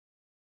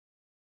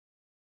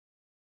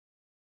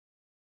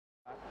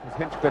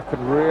Hinchcliffe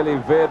can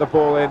really veer the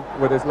ball in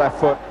with his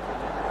left foot.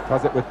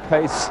 Does it with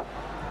pace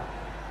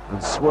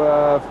and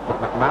swerve,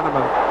 but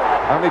McManaman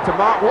only to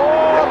Mark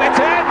Ward. It's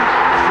in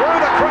through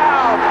the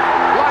crowd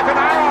like an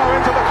arrow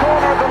into the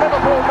corner of the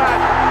Liverpool net.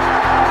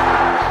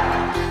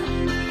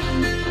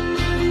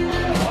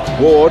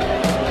 Ward,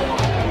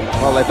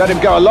 well, they've let him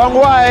go a long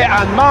way,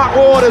 and Mark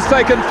Ward has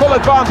taken full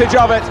advantage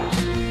of it.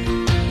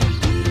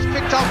 He's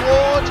picked up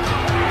Ward,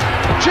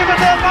 driven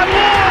there by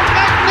Ward,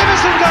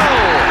 magnificent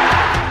goal.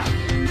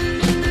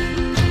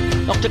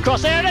 Knocked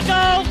across there, a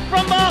goal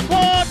from Mark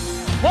Ward.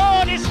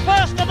 Ward is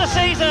first of the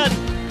season.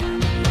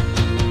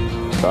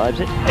 Drives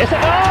it. It's a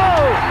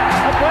goal!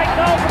 A great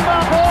goal from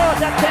Mark Ward.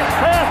 That's his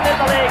first in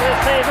the league this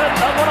season,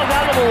 and what a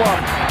valuable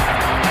one.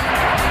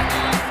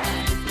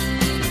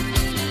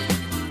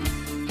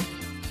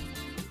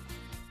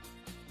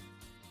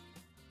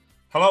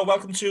 Hello,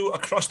 welcome to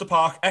Across the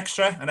Park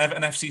Extra, an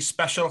Everton FC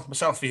special.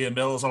 Myself, Ian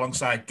Mills,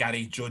 alongside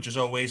Gary Judge as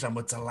always, and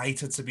we're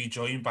delighted to be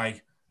joined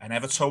by an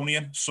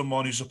Evertonian,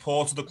 someone who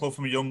supported the club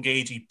from a young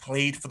age. He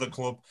played for the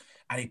club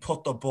and he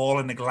put the ball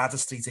in the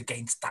Gladys Street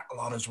against that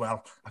lot as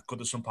well at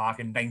Goodison Park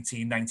in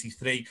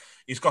 1993.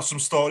 He's got some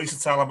stories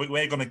to tell, and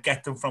we're going to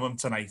get them from him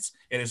tonight.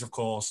 It is, of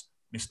course,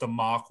 Mr.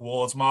 Mark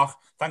Ward. Mark,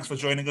 thanks for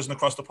joining us in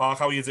Across the Park.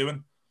 How are you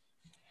doing?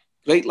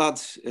 Great,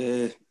 lads.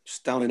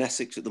 Just down in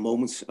Essex at the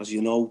moment, as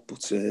you know,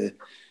 but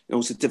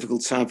it's a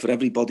difficult time for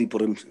everybody.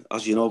 But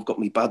as you know, I've got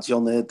my badge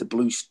on there, the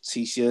blue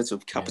T-shirt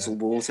of Capital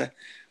Water,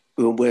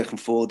 who I'm working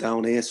for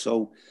down here.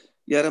 So,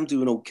 yeah, I'm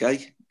doing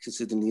okay,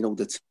 considering,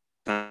 the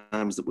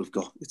times that we've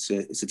got. It's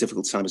a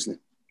difficult time, isn't it?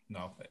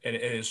 No, it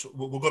is.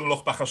 We're going to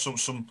look back at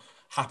some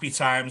happy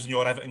times in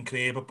your Everton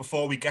career. But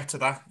before we get to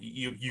that,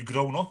 you've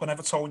grown up an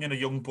Evertonian, a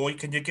young boy.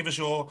 Can you give us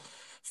your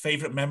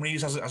favourite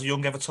memories as a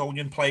young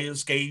Evertonian,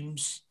 players,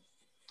 games?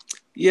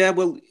 Yeah,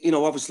 well,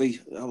 obviously,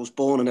 I was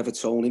born an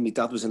Evertonian. My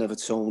dad was an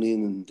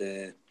Evertonian, and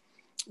it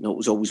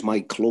was always my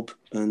club.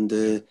 And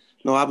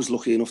I was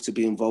lucky enough to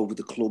be involved with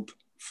the club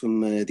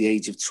from the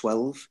age of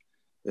 12.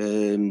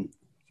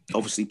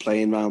 Obviously,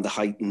 playing around the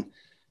Huyton,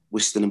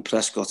 Wiston, and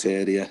Prescott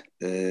area.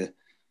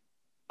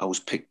 I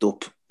was picked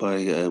up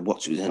by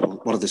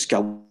one of the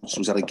scouts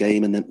was at a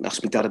game, and then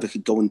asked my dad if I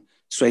could go and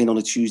train on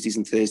a Tuesdays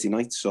and Thursday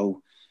nights.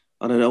 So,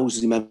 and I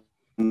always remember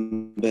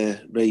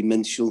Ray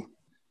Minshall,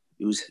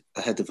 who was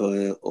ahead of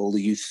all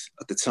the youth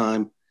at the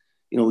time.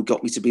 He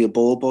got me to be a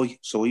ball boy.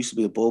 So I used to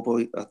be a ball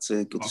boy at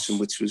Goodison,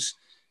 which was,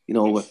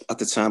 at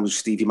the time was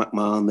Stevie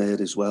McMahon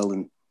there as well,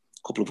 and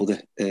a couple of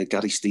other,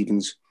 Gary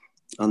Stevens.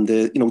 And,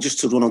 just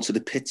to run onto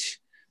the pitch,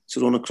 to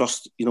run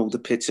across,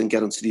 the pitch and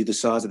get onto the other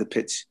side of the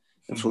pitch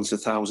in front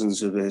of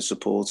thousands of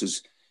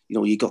supporters,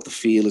 you got the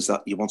feel as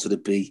that you wanted to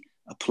be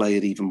a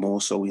player even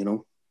more so,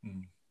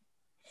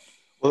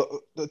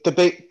 Well,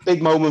 the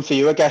big moment for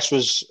you, I guess,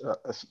 was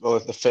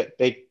the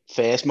big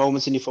first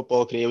moment in your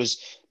football career was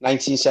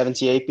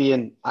 1978,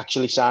 being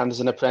actually signed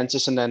as an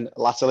apprentice, and then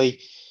latterly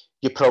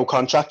your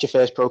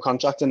first pro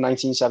contract in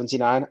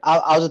 1979.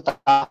 How did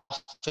that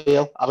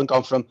feel, having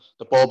gone from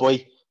the ball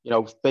boy,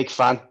 big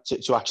fan,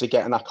 to actually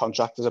getting that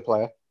contract as a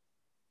player?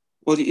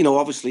 Well,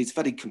 obviously it's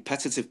very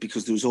competitive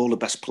because there was all the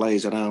best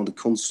players around the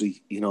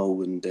country,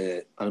 and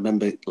I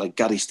remember like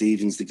Gary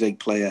Stevens, the great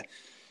player,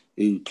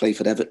 who played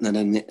for Everton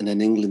and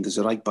then England as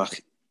a right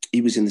back.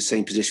 He was in the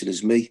same position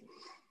as me.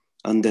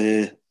 And,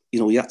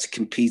 he had to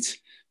compete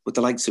with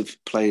the likes of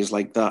players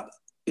like that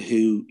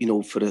who,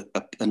 for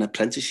an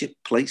apprenticeship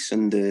place.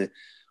 And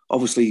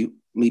obviously,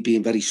 me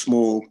being very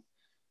small,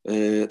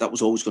 that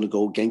was always going to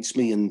go against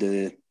me.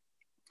 And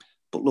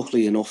but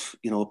luckily enough,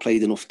 I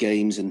played enough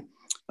games and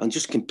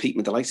just competing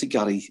with the likes of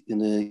Gary.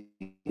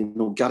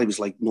 Gary was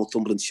like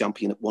Northumberland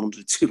champion at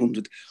 100,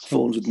 200,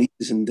 400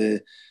 metres.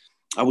 And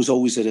I was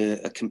always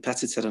a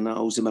competitor, and I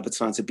always remember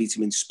trying to beat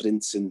him in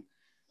sprints and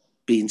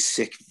being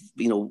sick,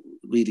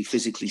 really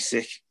physically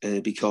sick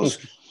because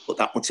put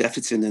that much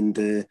effort in.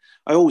 And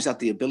I always had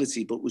the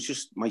ability, but it was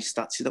just my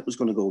stature that was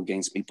going to go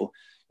against me. But,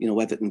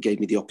 Everton gave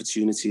me the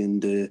opportunity,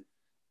 and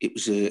it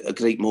was a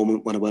great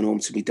moment when I went home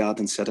to my dad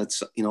and said,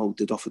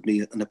 they'd offered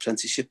me an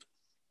apprenticeship.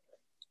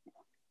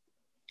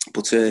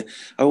 But I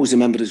always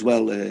remember as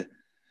well, they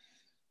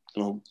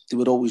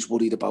were always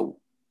worried about,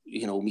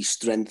 my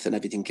strength and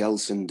everything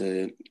else.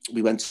 And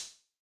we went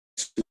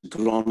to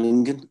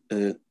Groningen.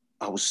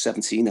 I was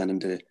 17 then,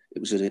 and it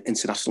was an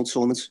international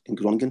tournament in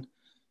Groningen.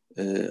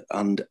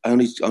 And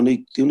they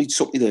only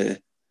took me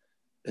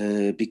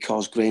there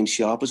because Graham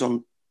Sharp was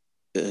on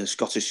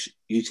Scottish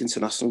Youth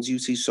International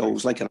duty. So it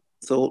was like an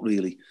thought,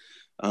 really.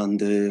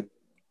 And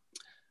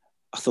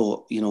I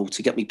thought,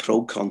 to get me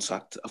pro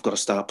contact, I've got to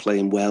start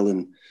playing well.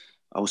 And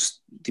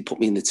they put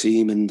me in the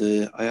team, and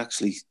I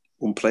actually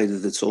won player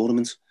of the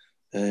tournament.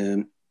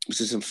 Which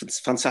is a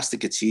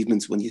fantastic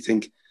achievement when you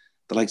think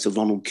the likes of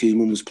Ronald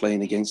Koeman was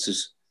playing against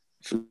us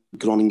for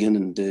Groningen,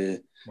 and there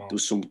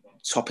was some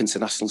top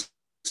international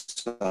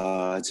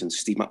sides, and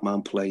Steve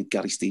McMahon played,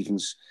 Gary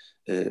Stevens,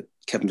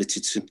 Kevin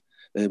Richardson.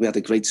 We had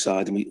a great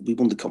side, and we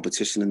won the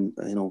competition,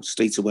 and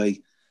straight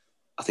away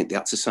I think they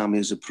had to sign me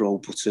as a pro,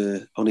 but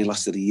only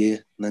lasted a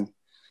year, and then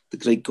the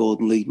great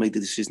Gordon Lee made the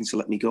decision to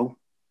let me go.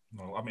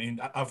 Well, I mean,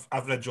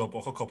 I've read your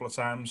book a couple of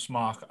times,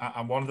 Mark,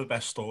 and one of the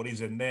best stories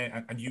in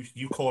there, and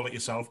you call it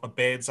yourself, a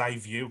bird's eye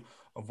view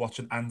of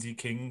watching Andy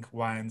King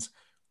wind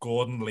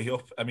Gordon Lee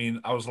up. I mean,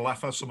 I was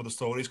laughing at some of the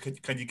stories.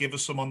 Can you give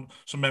us some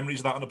memories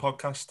of that on the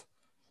podcast?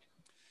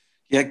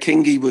 Yeah,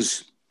 Kingy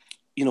was,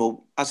 you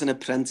know, as an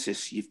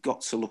apprentice, you've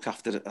got to look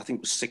after, I think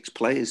it was 6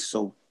 players,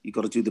 so you've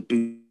got to do the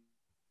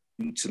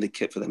boots and the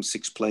kit for them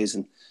 6 players,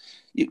 and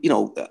you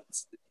know,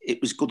 it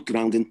was good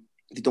grounding.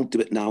 They don't do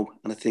it now,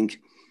 and I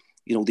think,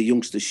 you know, the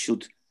youngsters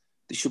should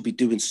be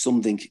doing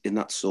something in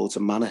that sort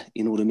of manner,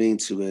 you know what I mean,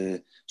 to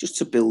just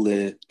to build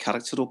their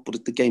character up.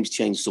 But the game's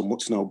changed so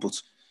much now.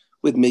 But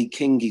with me,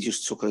 King, he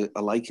just took a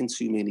liking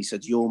to me, and he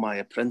said, "You're my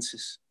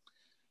apprentice."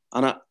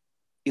 And I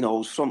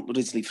was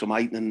originally from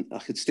Ayton, and I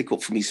could stick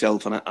up for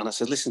myself. And I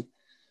said, "Listen,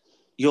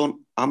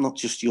 I'm not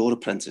just your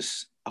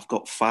apprentice. I've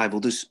got 5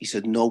 others." He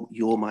said, "No,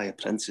 you're my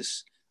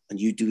apprentice,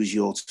 and you do as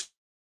you're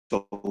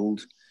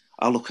told.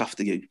 I'll look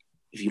after you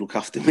if you look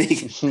after me."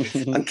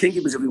 And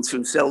Kingy was a real to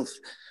himself.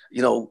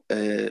 You know,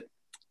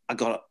 I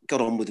got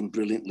on with him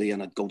brilliantly,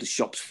 and I'd go to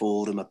shops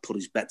for him. I'd put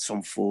his bets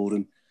on for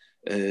him.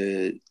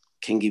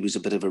 Kingy was a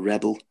bit of a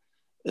rebel,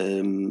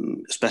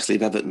 especially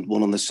if Everton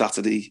won on the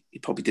Saturday. He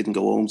probably didn't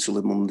go home till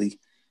the Monday,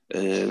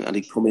 and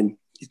he'd come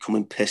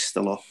in pissed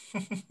a lot.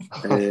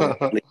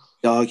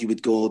 He'd argue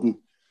with Gordon,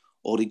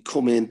 or he'd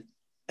come in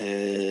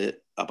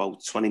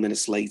about 20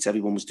 minutes late.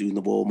 Everyone was doing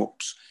the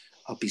warm-ups.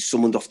 I'd be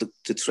summoned off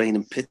the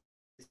training pitch,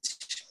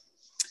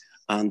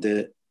 and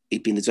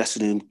he'd be in the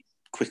dressing room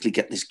quickly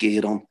getting his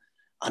gear on,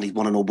 and he'd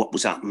want to know what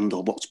was happened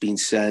or what's been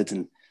said,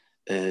 and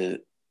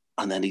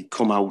then he'd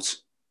come out,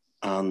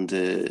 and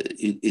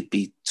he'd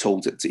be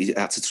told that he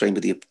had to train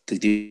with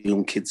the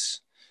young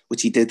kids,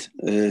 which he did.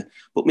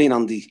 But me and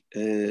Andy,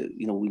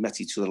 you know, we met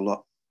each other a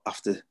lot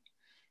after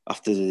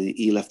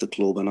he left the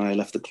club and I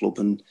left the club,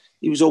 and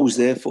he was always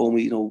there for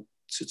me, you know,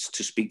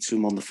 to speak to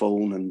him on the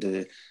phone, and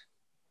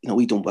you know,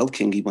 he done well,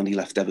 Kingy, when he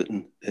left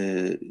Everton,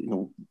 you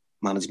know,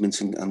 management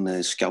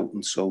and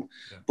scouting. So,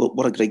 yeah. But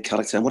what a great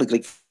character, and what a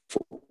great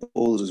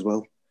footballer as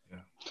well. Yeah.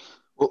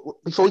 Well,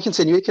 before we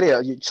continue your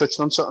career, you touched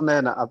on something there,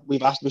 and we've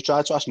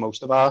tried to ask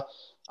most of our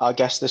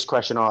guests this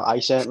question, or I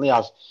certainly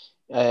have.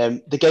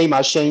 The game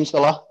has changed a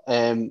lot.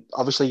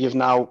 Obviously, there's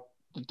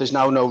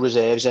now no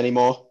reserves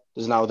anymore.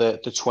 There's now the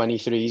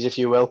 23s, if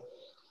you will.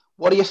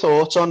 What are your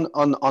thoughts on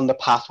the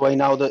pathway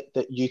now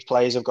that youth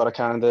players have got to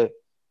kind of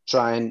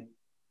try and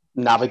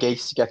navigate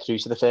to get through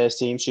to the first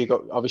team? So you've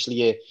got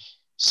obviously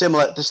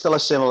there's still a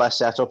similar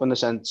setup in the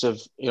sense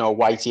of, you know,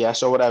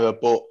 YTS or whatever,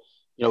 but,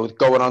 you know,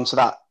 going on to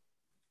that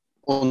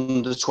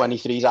under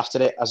 23s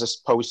after it,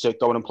 as opposed to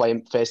going and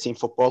playing first team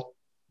football.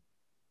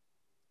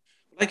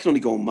 I can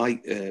only go on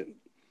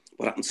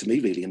what happened to me,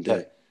 really.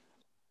 And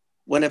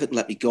when Everton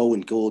let me go,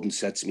 and Gordon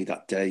said to me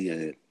that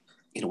day,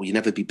 you know, you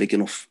never be big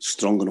enough,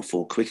 strong enough,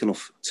 or quick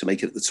enough to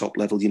make it at the top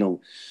level. You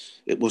know,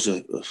 it was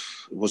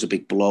a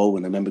big blow,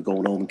 and I remember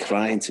going home and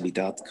crying to my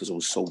dad because I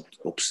was so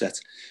upset.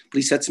 But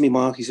he said to me,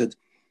 "Mark," he said,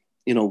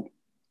 "you know,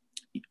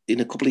 in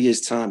a couple of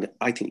years' time,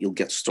 I think you'll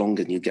get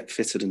stronger and you'll get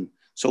fitter." And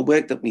so I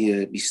worked up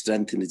my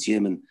strength in the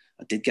gym, and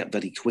I did get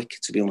very quick,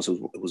 to be honest.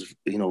 It was,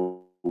 you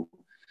know,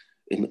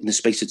 in the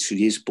space of 2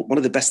 years. But one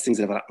of the best things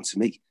that ever happened to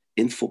me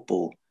in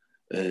football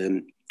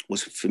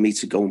was for me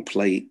to go and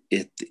play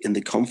it in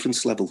the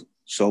conference level.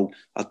 So,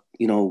 I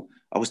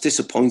was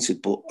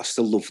disappointed, but I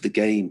still loved the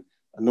game.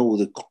 I know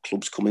the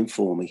clubs come in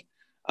for me.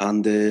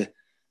 And I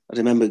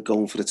remember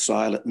going for a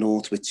trial at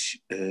Northwich.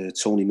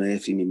 Tony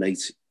Murphy, my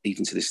mate,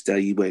 even to this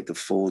day, he worked at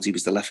Fords. He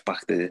was the left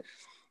back there.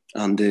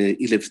 And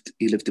he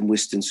lived in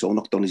Wiston, so I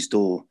knocked on his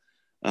door.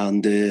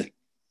 And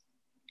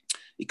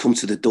he come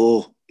to the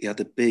door. He had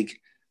a big,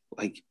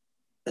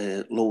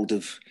 load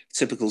of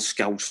typical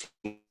Scouts,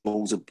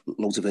 loads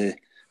of hair,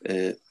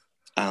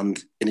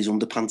 and in his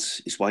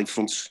underpants, his white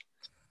fronts.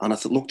 And I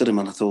looked at him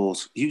and I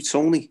thought, "You,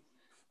 Tony?"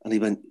 And he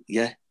went,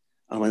 "Yeah."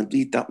 I went,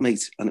 "Read that,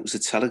 mate." And it was a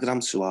telegram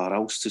to our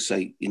house to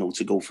say, you know,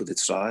 to go for the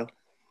trial.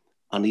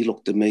 And he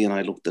looked at me and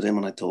I looked at him,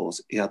 and I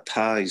thought, he had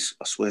ties,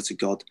 I swear to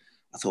God.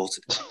 I thought,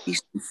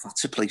 he's too fat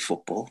to play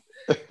football.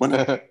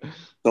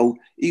 So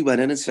he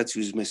went in and said to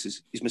his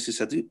missus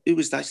said, "Who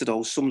was that?" I said,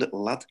 "Oh, some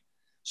little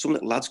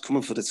lad's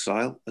coming for the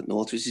trial at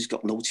Northwich. He's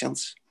got no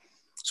chance."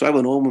 So I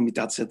went home and my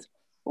dad said,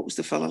 "What was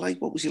the fella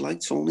like? What was he like,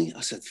 Tony?" I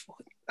said,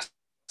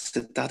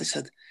 "Dad," he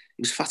said,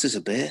 "he was fat as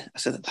a bear." I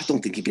said, "I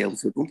don't think he'd be able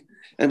to run."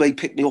 Anyway, he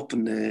picked me up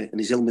in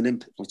his Ilman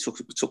Imp, and he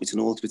took me to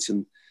Northwich,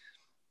 and,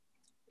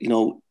 you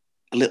know,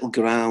 a little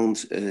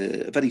ground,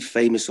 a very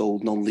famous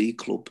old non-league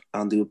club,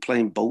 and they were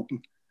playing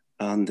Bolton,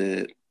 and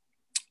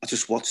I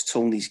just watched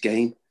Tony's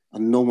game,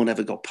 and no one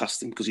ever got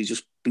past him because he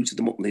just booted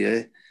them up in the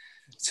air.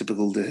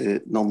 Typical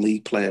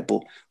non-league player,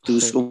 but there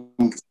was some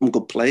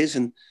good players,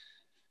 and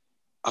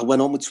I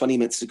went on with 20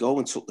 minutes to go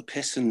and took the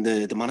piss, and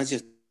the manager,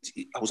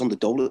 I was on the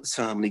dole at the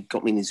time, and he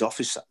got me in his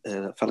office,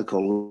 a fella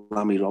called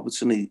Lammy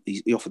Robertson.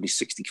 He offered me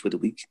 60 quid a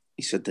week.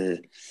 He said,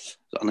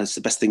 and it's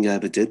the best thing I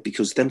ever did,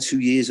 because them 2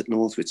 years at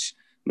Northwich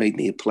made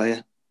me a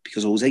player,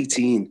 because I was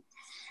 18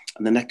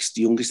 and the next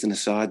youngest in the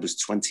side was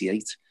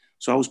 28.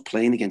 So I was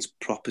playing against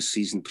proper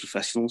seasoned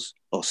professionals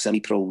or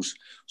semi-pros.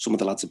 Some of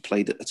the lads had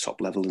played at the top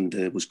level and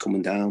was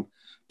coming down.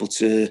 But,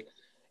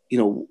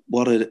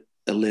 what a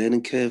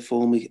learning curve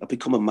for me. I've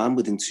become a man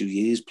within 2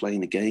 years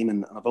playing the game.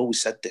 And I've always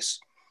said this.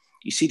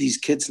 You see these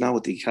kids now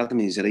at the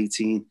academies at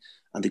 18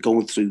 and they're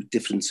going through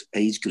different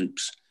age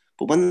groups.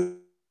 But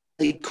when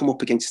they come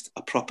up against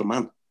a proper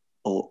man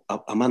or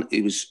a man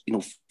who was,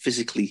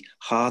 physically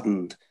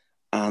hardened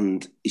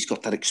and he's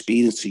got that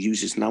experience to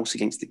use his nous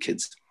against the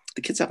kids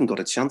haven't got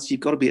a chance.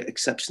 You've got to be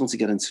exceptional to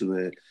get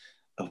into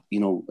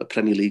a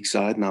Premier League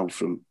side now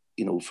from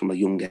a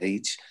young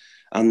age.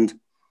 And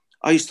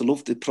I used to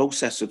love the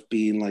process of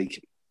being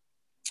like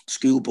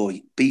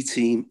schoolboy, B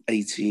team,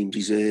 A team,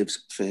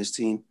 reserves, first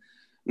team.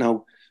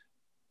 Now,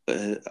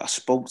 I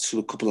spoke to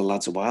a couple of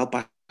lads a while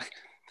back.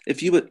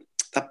 If you were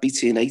that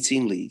BT and A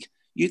team league,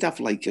 you'd have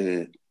like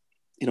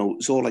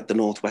it's all like the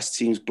Northwest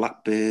teams,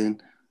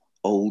 Blackburn,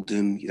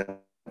 Oldham,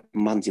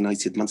 Man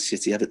United, Man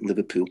City, Everton,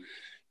 Liverpool.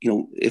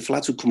 If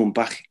lads were coming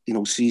back,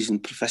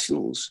 seasoned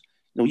professionals,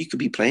 you could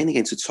be playing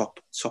against a top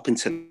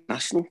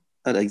international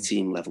at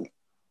A-team level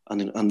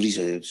and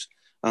reserves.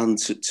 And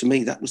to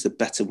me, that was the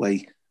better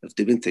way of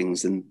doing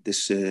things than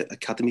this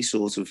academy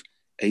sort of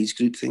age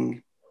group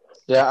thing.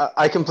 Yeah,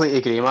 I completely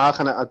agree, Mark.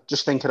 And I'm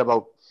just thinking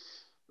about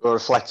or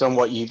reflect on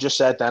what you just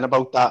said then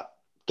about that,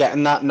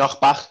 getting that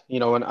knock back,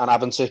 and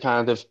having to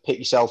kind of pick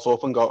yourself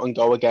up and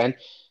go again.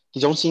 They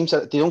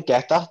don't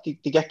get that.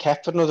 They get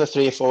kept for another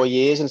 3 or 4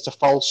 years, and it's a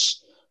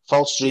false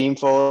dream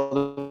for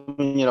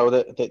them.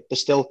 They're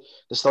still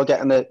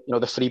getting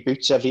the free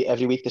boots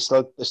every week.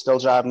 They're still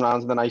driving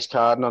around in a nice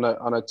car and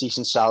on a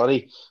decent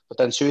salary. But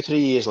then 2 or 3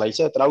 years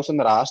later, they're out on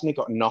their arse and they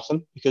got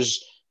nothing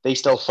because they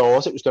still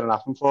thought it was going to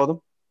happen for them.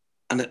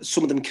 And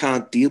some of them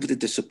can't deal with the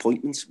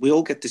disappointments. We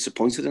all get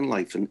disappointed in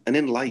life, and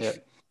in life,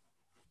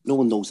 no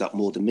one knows that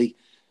more than me.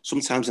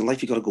 Sometimes in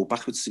life, you got to go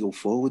backwards to go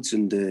forwards.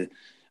 And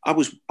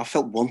I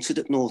felt wanted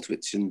at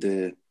Northwich,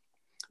 and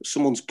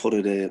someone's put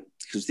it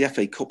because the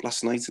FA Cup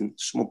last night, and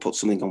someone put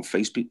something on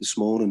Facebook this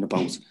morning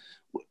about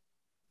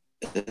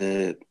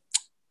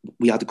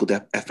we had a good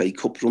FA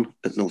Cup run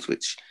at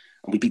Northwich,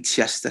 and we beat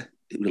Chester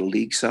with a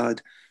league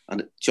side,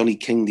 and Johnny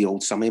King, the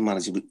old Sammy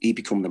manager, he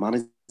became the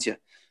manager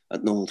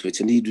at Northwich,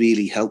 and he'd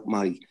really helped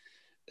my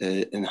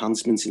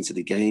enhancements into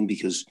the game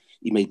because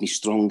he made me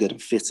stronger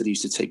and fitter. He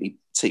used to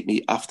take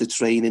me after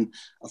training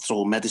and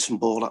throw a medicine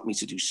ball at me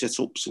to do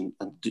sit-ups and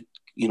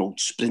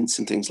sprints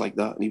and things like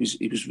that. And he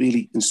was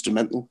really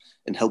instrumental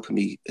in helping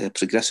me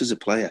progress as a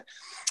player.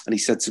 And he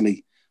said to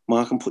me,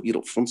 "Mark, I'm putting you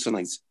up front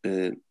tonight."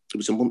 It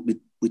was a month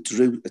we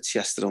drew at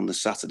Chester on the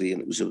Saturday,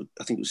 and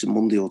I think it was a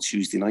Monday or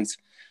Tuesday night,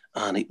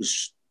 and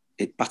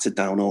it battered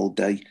down all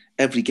day.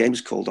 Every game was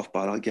called off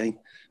by our game.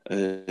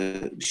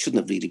 We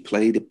shouldn't have really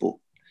played it, but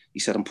he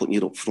said, "I'm putting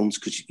you up front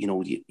because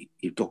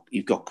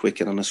you've got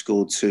quicker," and I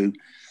scored 2.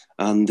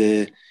 And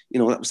that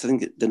was, I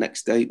think, the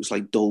next day it was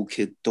like Dole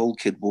Kid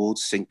Ward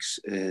Sinks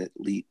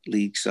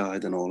league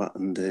side and all that.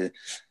 And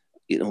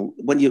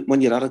when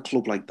you're at a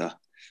club like that,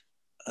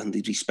 and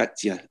they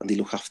respect you and they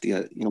look after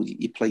you,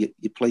 you play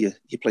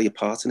your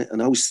part in it.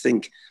 And I always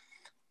think,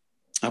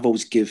 I've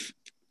always give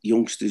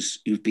youngsters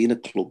who've been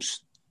at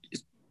clubs,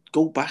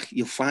 go back.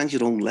 You'll find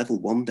your own level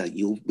one day.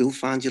 You'll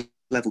find your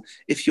level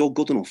if you're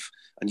good enough,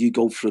 and you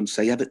go from,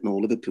 say, Everton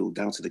or Liverpool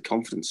down to the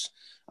Conference,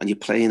 and you're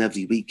playing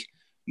every week.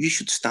 You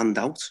should stand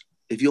out.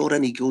 If you're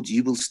any good,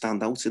 you will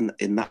stand out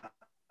in that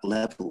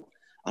level.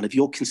 And if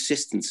you're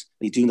consistent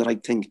and you're doing the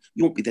right thing,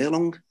 you won't be there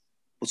long.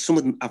 But some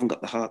of them haven't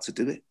got the heart to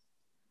do it.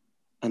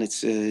 And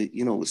it's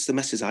it's the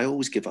message I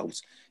always give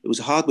out. It was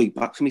a hard way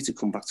back for me to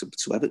come back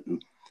to Everton.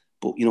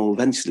 But,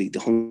 eventually the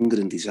hunger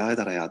and desire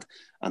that I had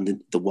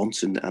and the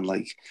want and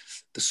like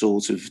the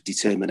sort of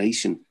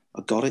determination,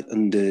 I got it.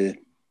 And,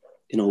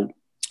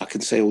 I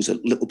can say I was a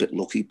little bit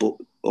lucky, but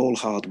all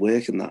hard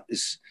work and that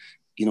is,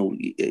 you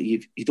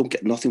don't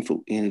get nothing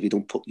for if you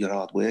don't put your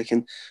hard work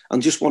in.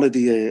 And just one of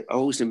I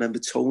always remember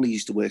Tony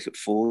used to work at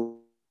Ford,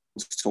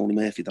 Tony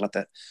Murphy, the lad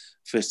that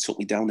first took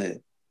me down there.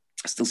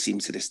 I still see him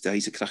to this day.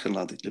 He's a cracking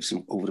lad that lives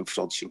over in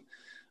Frodsham.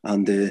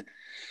 And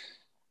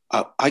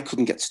I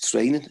couldn't get to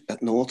training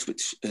at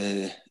Northwich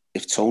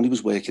if Tony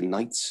was working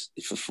nights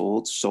for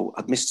Ford. So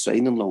I'd missed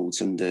training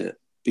loads. And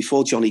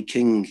before Johnny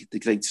King, the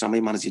great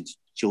Sammy manager,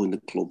 joined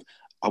the club,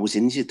 I was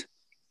injured.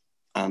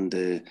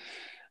 And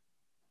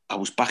I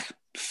was back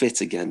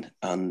fit again,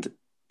 and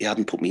he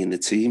hadn't put me in the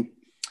team.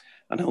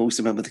 And I always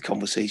remember the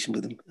conversation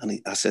with him. And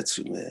I said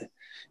to him,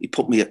 he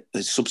put me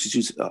as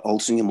substitute at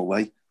Altrincham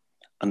away,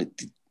 and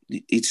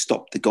he'd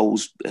stopped the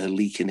goals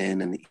leaking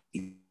in, and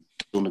he'd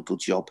done a good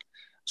job.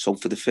 So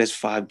for the first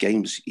 5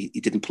 games, he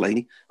didn't play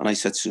me. And I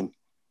said to him,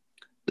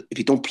 "If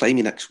you don't play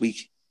me next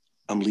week,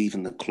 I'm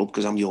leaving the club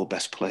because I'm your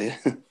best player."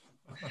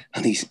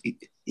 And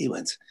he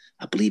went,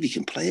 "I believe you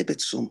can play a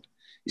bit, son."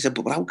 He said,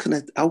 "But how can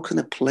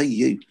I play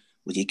you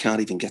when you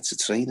can't even get to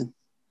training?"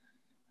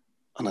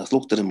 And I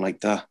looked at him like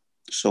that.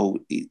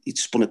 So he'd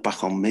spun it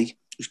back on me.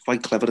 He was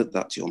quite clever at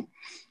that, John.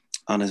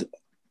 And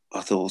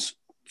I thought,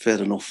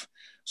 fair enough.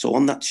 So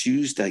on that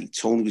Tuesday,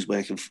 Tony was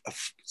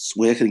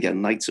working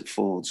again nights at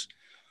Ford's.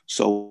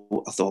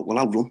 So I thought, well,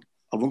 I'll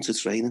run to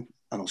training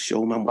and I'll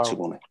show man what you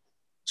want.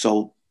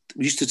 So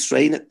we used to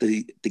train at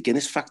the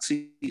Guinness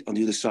factory on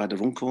the other side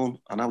of Runcorn,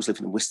 and I was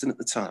living in Whiston at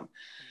the time.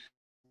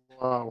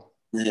 Wow.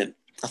 I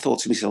thought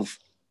to myself,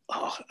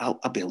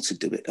 I'll be able to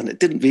do it. And I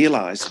didn't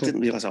realise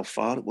how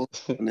far it was.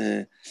 And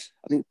I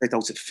think I got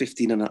out at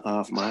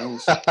 15.5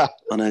 miles.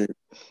 And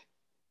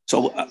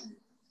so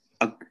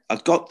I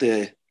got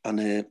there,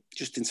 and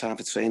just in time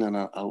for training,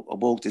 I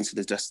walked into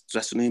the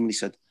dressing room, and he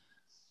said,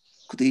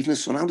 "Good evening,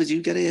 son. How did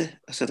you get here?"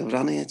 I said, "I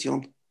ran here,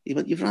 John." He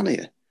went, "You've ran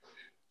here?"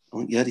 I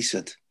went, "Yeah." He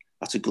said,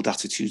 "That's a good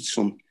attitude,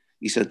 son."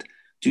 He said,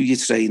 "Do your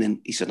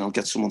training." He said, "I'll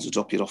get someone to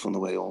drop you off on the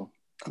way home."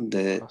 And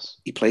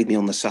he played me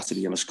on the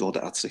Saturday, and I scored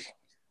at hat-trick.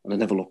 And I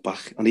never looked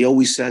back. And he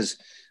always says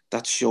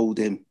that showed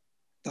him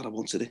that I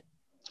wanted it.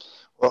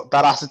 Well,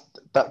 that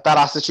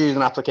attitude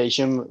and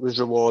application was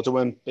rewarded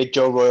when Big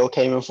Joe Royle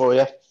came in for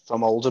you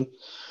from Oldham.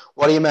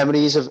 What are your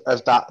memories of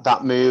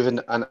that move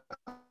and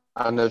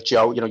of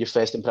Joe? Your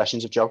first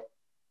impressions of Joe?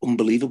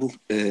 Unbelievable.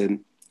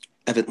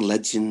 Everton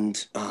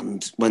legend.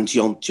 And when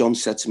John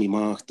said to me,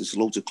 "Mark, there's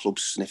loads of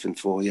clubs sniffing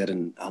for you,"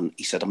 and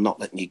he said, "I'm not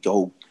letting you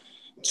go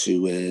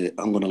to.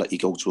 I'm going to let you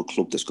go to a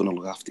club that's going to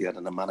look after you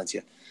and a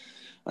manager."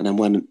 And then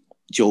when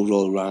Joe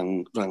Royle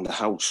rang the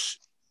house,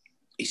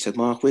 he said,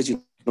 "Mark, where do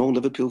you know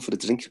Liverpool for a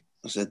drink?"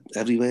 I said,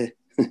 "Everywhere."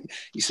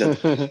 He said,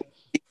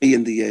 "Me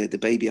and the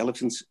baby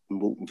elephants in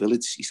Walton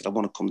Village." He said, "I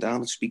want to come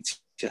down and speak to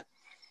you."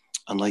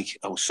 And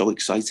I was so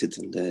excited.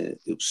 And it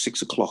was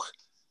 6 o'clock.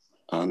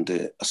 And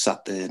I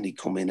sat there, and he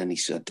come in, and he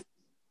said,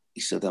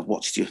 "I've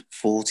watched you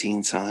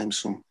 14 times,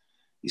 son."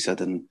 He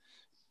said, "And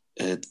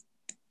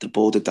the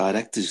board of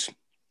directors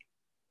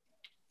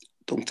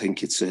don't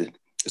think it's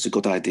a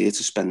good idea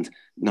to spend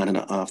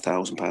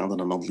 £9,500 on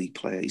a non-league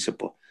player." He said,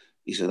 "But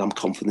I'm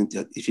confident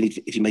that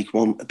if you make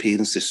one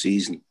appearance this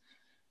season,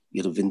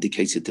 you'll have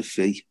vindicated the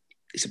fee."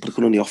 He said, "But I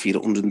can only offer you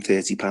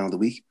 £130 a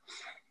week."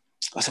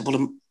 I said,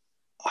 "Well,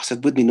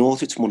 with me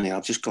Northwich money,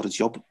 I've just got a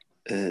job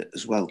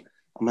as well.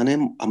 I'm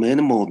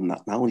earning more than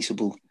that now." And he said,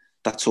 "Well,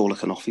 that's all I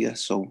can offer you."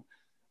 So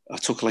I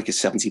took like a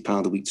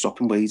 £70 a week drop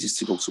in wages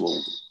to go to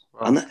Oldham.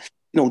 Wow.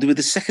 And they were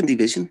the second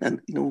division,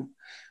 and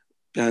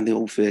behind the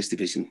old first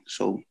division,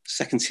 so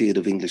second tier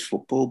of English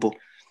football.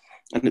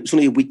 And it was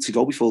only a week to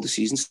go before the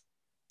season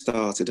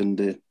started, and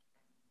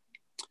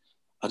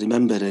I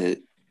remember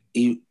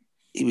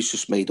he was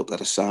just made up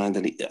that I signed,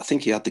 and I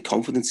think he had the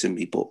confidence in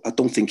me, but I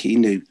don't think he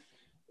knew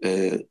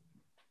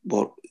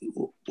what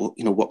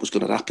was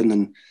going to happen.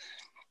 And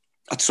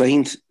I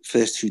trained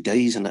first 2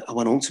 days, and I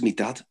went home to my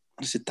dad,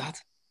 and I said, "Dad,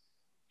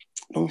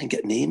 no one can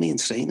get near me in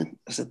training."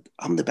 I said,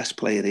 "I'm the best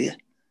player here."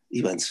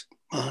 He went,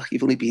 "Mark,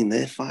 you've only been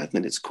there 5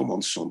 minutes. Come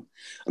on, son."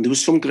 And there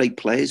were some great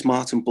players.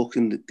 Martin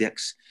Buchan, the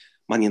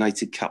ex-Man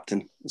United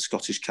captain, the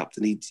Scottish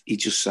captain, he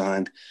just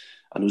signed.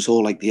 And it was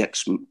all like the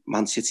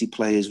ex-Man City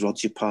players,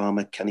 Roger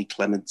Palmer, Kenny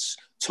Clements,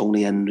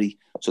 Tony Henry.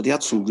 So they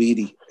had some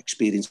really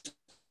experienced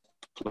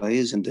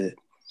players. And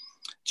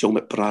Joe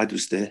McBride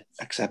was there,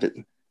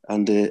 ex-Everton.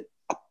 And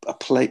I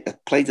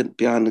played it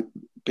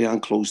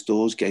behind closed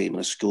doors game, and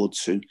I scored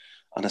 2.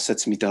 And I said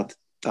to me, Dad,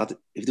 if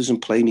he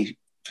doesn't play me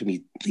for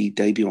me league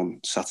debut on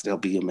Saturday, I'll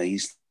be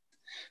amazed."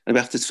 And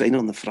after training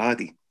on the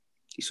Friday,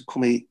 he said,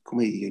 come here,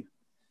 you."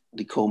 And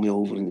he called me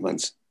over,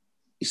 and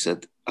he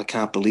said, "I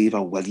can't believe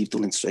how well you've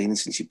done in training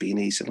since you've been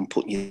here." He said, "I'm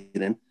putting you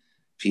in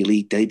for your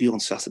league debut on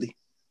Saturday."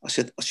 I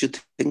said, "I should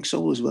think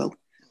so as well."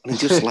 And he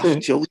just laughed.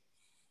 Joe,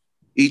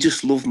 he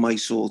just loved my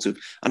sort of,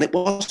 and it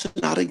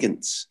wasn't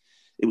arrogance.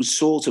 It was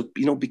sort of,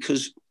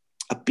 because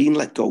I'd been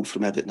let go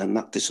from Everton and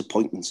that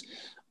disappointment,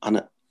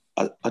 and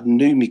I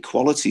knew my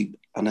quality,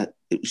 and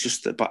it was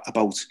just about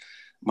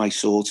my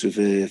sort of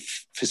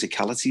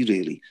physicality,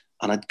 really.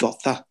 And I'd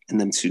got that in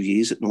them 2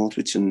 years at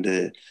Northwich, and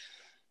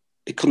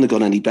it couldn't have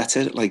gone any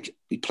better. Like,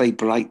 we played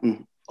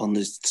Brighton on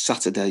the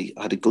Saturday.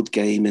 I had a good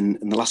game, and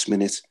in the last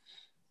minute,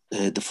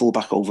 the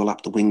fullback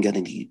overlapped the winger,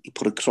 and he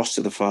put a cross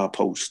to the far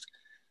post.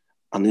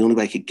 And the only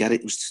way I could get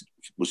it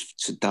was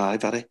to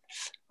dive at it.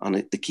 And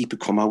the keeper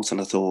come out,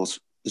 and I thought,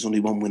 "There's only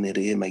one winner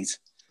here, mate."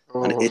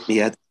 Oh. And it hit me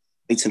head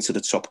right into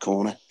the top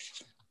corner.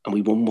 And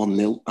we won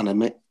 1-0.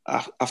 And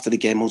after the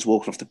game, I was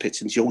walking off the pitch,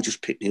 and Joe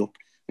just picked me up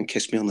and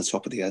kissed me on the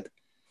top of the head.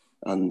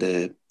 And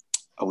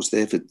I was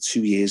there for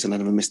 2 years, and I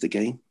never missed a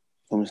game.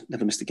 I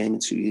never missed a game in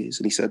 2 years.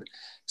 And he said,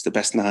 "It's the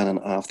best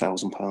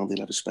 £9,500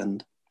 he'll ever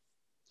spend."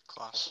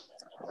 Class.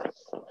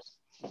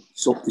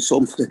 So he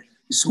sold me for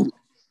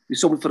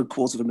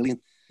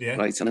 £250,000. Yeah.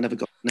 Right, and I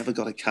never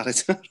got a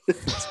carrot.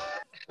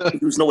 There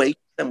was no agent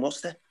then,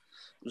 was there?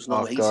 There was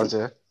no agent. God,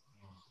 yeah.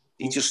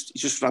 He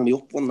just rang me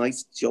up one night,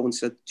 Joe, and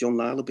said, "John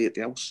Lyle will be at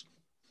the house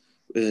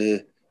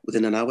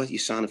within an hour. You're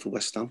signing for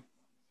West Ham."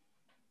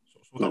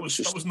 So that was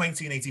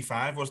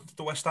 1985, wasn't it,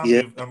 the West Ham?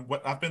 Yeah.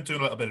 I've been doing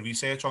a little bit of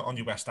research on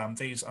your West Ham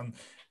days, and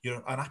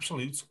you're an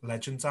absolute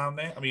legend down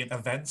there. I mean,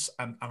 events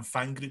and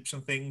fan groups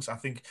and things, I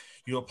think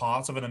you're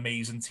part of an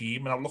amazing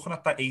team. And I'm looking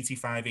at that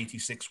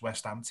 85-86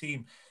 West Ham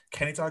team.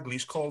 Kenny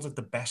Dalglish called it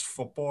the best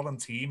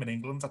footballing team in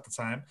England at the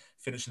time,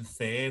 finishing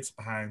third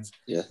behind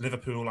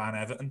Liverpool and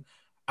Everton.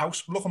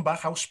 Looking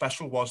back, how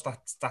special was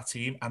that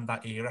team and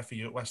that era for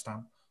you at West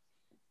Ham?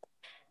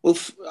 Well,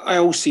 I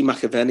always see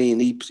McAvenny,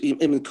 and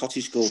him and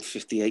Cotty scored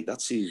 58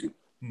 that season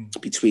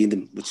between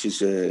them, which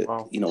is,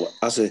 you know,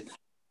 as a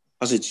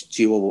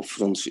duo up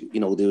front, you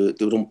know, they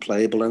were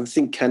unplayable. And I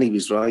think Kenny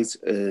was right.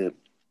 You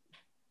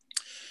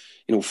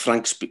know,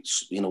 Frank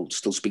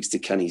still speaks to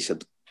Kenny. He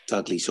said,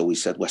 Dalglish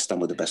always said West Ham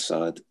were the best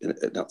side,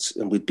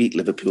 and we beat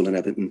Liverpool and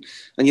Everton.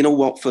 And you know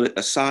what? For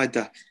a side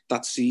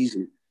that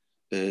season,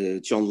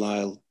 John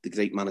Lyle, the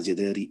great manager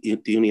there,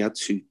 he only had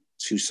two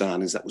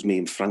signings. That was me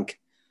and Frank.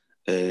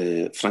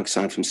 Frank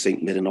signed from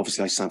St Mirren,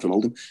 obviously I signed from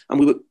Oldham, and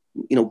we were,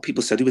 you know,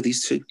 people said who were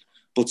these two,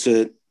 but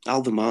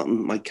Alvin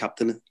Martin, my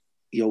captain,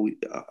 you know,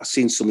 I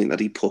seen something that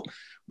he put.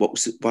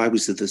 Why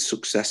was there the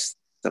success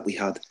that we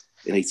had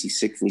in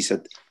 '86? And he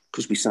said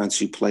because we signed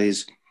two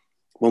players,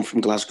 one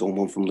from Glasgow and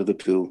one from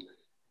Liverpool.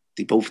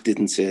 They both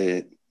didn't,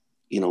 you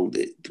know,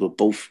 they were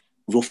both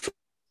rough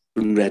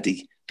and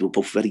ready. They were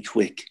both very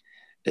quick.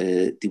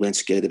 They weren't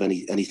scared of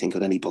anything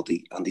or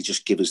anybody, and they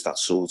just give us that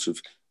sort of,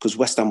 because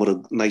West Ham were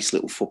a nice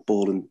little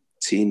footballing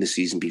team the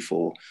season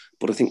before,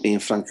 but I think me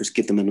and Frank just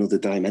give them another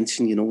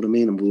dimension, you know what I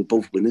mean? And we were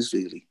both winners,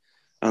 really.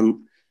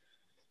 And,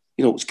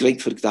 you know, it's great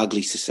for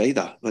Dalglish to say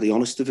that, very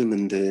honest of him,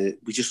 and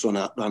we just ran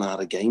out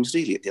of games,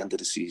 really, at the end of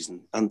the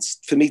season. And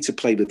for me to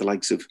play with the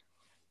likes of,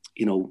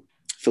 you know,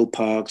 Phil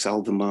Parkes,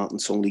 Alvin Martin,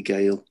 Tony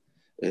Gale,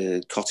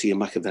 Cotty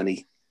and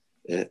McAvenny,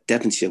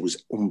 Devonshire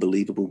was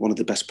unbelievable, one of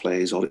the best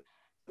players, or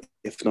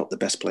if not the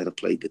best player I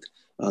played with.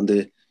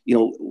 And, you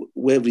know,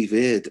 we're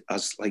revered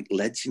as like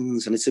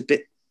legends, and it's a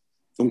bit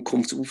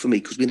uncomfortable for me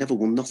because we never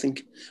won nothing,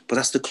 but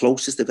that's the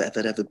closest they've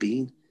ever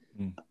been.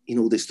 You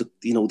know,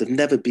 they've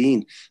never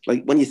been,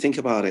 like, when you think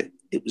about it,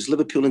 it was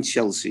Liverpool and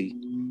Chelsea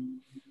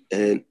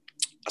at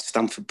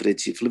Stamford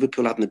Bridge. If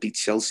Liverpool hadn't beat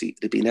Chelsea,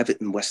 it'd have been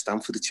Everton and West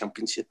Ham for the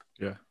championship.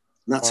 Yeah.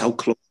 And that's how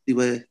close they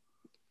were.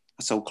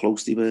 That's how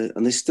close they were.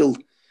 And there's still,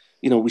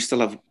 you know, we still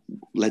have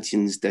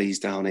legends days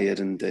down here,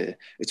 and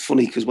it's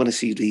funny because when I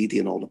see Reedy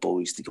and all the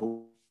boys, they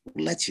go,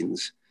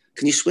 legends?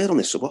 Can you swear on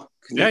this or what?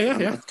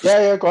 Yeah,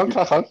 go on,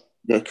 crack on.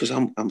 Yeah, because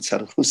I'm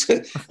terrible.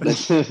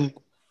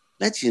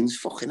 Legends,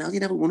 fucking hell, you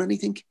never won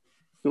anything. You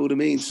know what I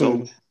mean?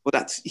 So, but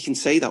that's, you can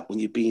say that when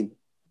you've been,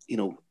 you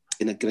know,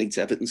 in a great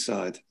Everton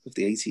side of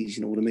the 80s,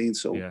 you know what I mean?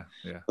 So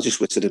I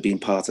just wish I'd have been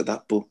part of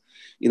that. But,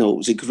 you know, it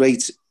was a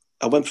great,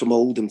 I went from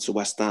Oldham to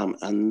West Ham,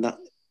 and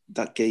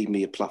that gave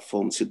me a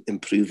platform to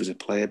improve as a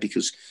player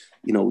because,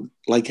 you know,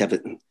 like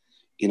Everton,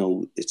 you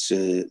know, it's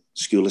a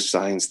school of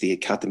science, the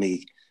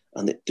academy,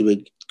 and they were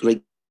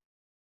great.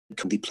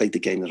 They played the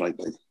game the right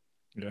way.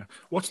 Yeah.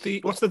 What's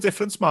the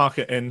difference, Mark,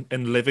 in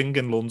living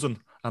in London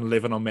and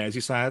living on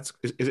Merseyside?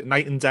 Is it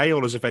night and day,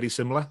 or is it very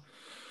similar?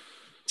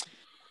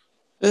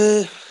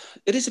 It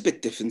is a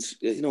bit different.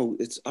 You know,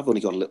 I've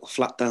only got a little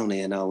flat down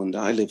here now, and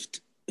I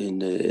lived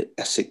in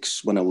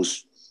Essex when I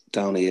was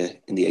down here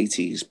in the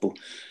 80s. But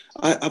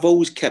I've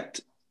always kept,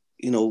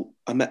 you know,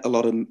 I met a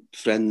lot of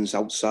friends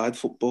outside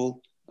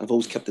football. I've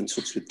always kept in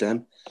touch with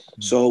them.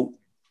 So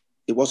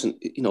it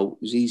wasn't, you know,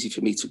 it was easy for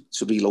me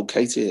to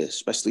relocate here,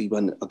 especially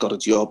when I got a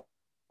job.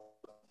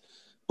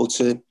 But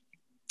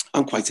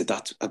I'm quite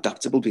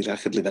adaptable, because I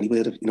could live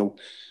anywhere. You know,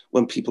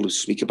 when people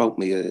speak about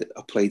me,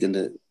 I played in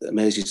a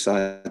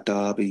Merseyside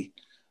derby,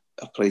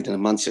 I played in a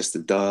Manchester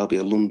derby,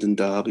 a London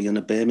derby, and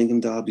a Birmingham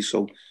derby.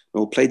 So, you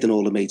know, I played in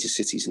all the major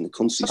cities in the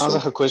country. Sounds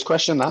like a quiz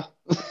question, that.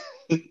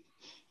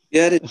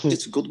 Yeah,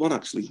 it's a good one,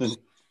 actually.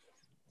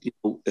 You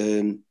know,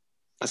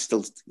 I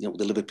still, you know,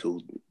 the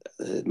Liverpool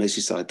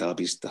Merseyside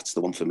derbies, that's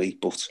the one for me.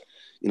 But,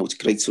 you know, it's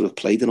great to have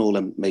played in all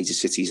the major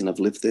cities and I've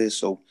lived there.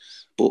 So,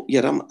 but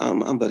yeah,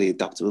 I'm very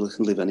adaptable. I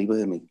can live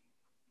anywhere, mate.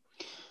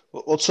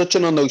 Well,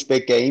 touching on those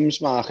big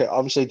games, Mark,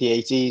 obviously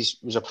the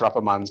 80s was a proper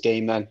man's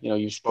game then. You know,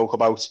 you spoke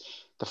about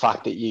the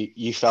fact that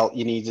you felt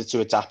you needed to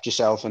adapt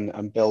yourself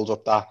and build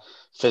up that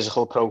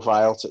physical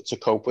profile to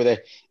cope with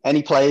it.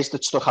 Any players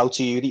that stuck out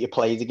to you that you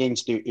played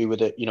against who were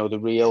the, you know, the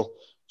real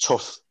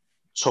tough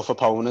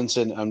opponents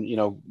and you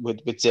know,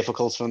 with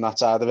difficult from that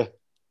side of it?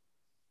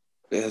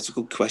 Yeah, that's a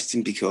good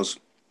question, because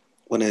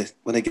when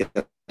I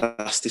get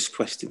asked this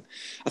question,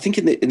 I think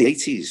in the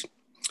 80s,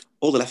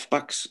 all the left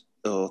backs,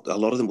 or a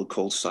lot of them were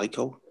called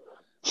Psycho.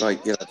 Right,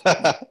 yeah.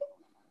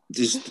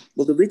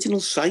 The original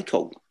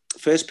Psycho,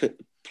 first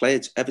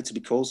player ever to be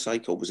called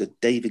Psycho was a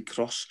David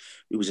Cross,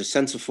 who was a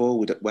centre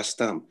forward at West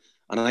Ham,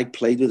 and I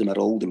played with him at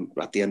Oldham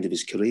at the end of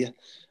his career.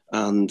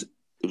 And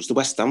it was the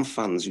West Ham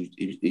fans who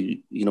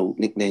you know,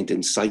 nicknamed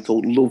him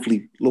Psycho.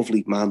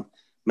 Lovely man.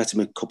 Met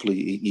him a couple of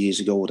years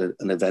ago at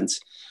an event,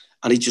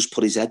 and he just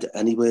put his head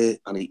anywhere,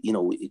 and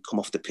he'd come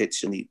off the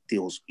pitch, and he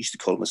used to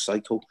call him a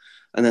Psycho.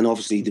 And then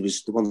obviously there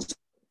was the ones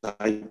that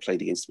I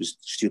played against was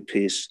Stuart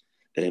Pearce,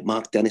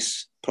 Mark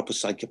Dennis, proper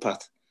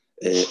psychopath.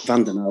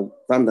 Van der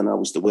Nauw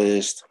was the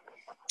worst.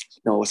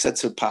 No, I said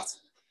to Pat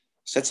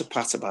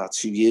about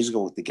 2 years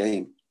ago at the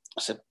game,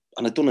 I said,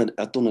 and I'd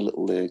done a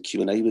little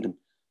Q&A with him.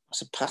 I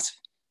said, Pat,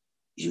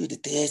 you're the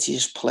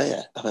dirtiest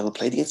player I've ever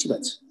played against. He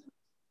went,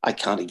 I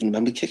can't even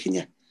remember kicking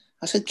you.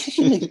 I said,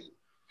 kicking me?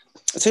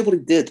 I tell you what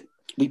he did.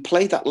 We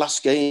played that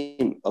last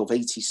game of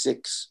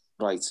 86,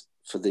 right,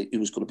 it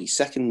was going to be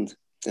second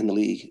in the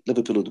league.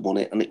 Liverpool had won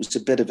it, and it was a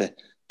bit of a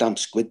damp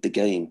squid, the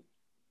game.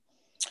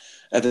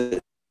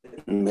 Everton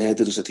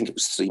murdered us, I think it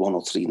was 3-1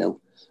 or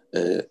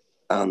 3-0.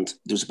 And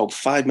there was about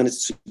 5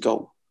 minutes to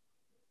go.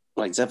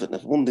 Right, Everton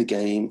have won the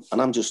game,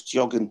 and I'm just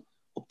jogging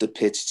up the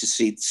pitch to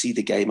see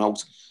the game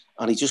out.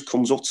 And he just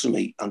comes up to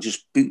me and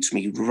just boots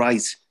me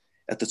right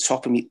at the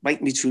top of me,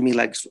 right between my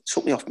legs,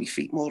 took me off my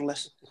feet, more or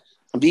less.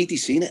 And Reedy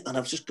seen it, and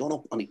I've just gone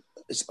up, and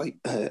it's like,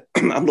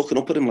 I'm looking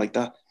up at him like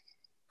that.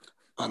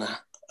 And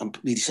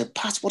Reedy said,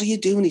 Pat, what are you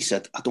doing? He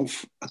said, I don't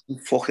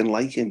fucking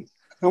like him.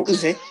 That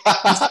was it.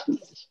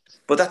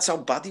 But that's how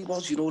bad he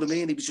was, you know what I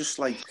mean? He was just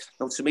like,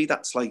 to me,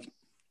 that's like,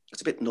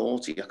 it's a bit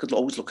naughty. I could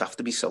always look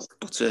after myself.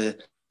 But,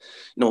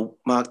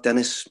 Mark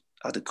Dennis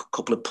had a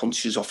couple of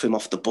punches off him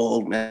off the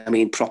ball. I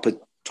mean, proper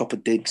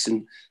digs.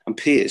 And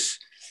Pearce,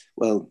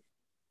 well,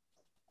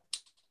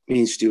 me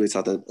and Stuart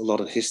had a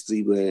lot of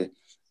history where,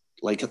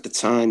 like at the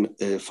time,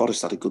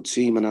 Forest had a good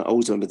team. And I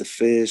always remember the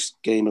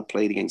first game I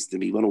played against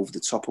him, he went over the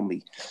top on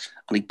me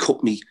and he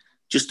cut me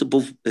just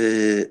above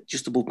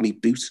me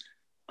boot.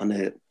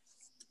 And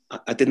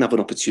I didn't have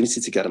an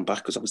opportunity to get him back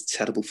because I was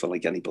terrible for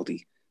like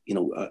anybody.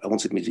 I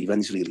wanted my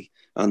revenge really.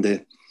 And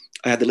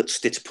I had a little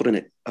stitch put in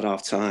it at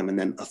half time. And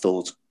then I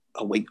thought,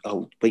 I'll wait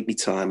my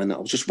time. And I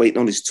was just waiting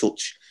on his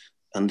touch.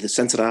 And the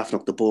centre half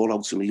knocked the ball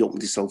out to me. He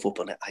opened himself up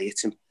and I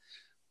hit him.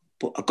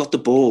 But I got the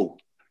ball,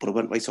 but I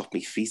went right off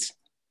my feet.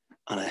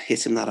 And I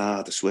hit him that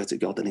hard, I swear to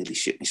God, I nearly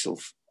shit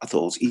myself. I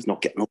thought, he's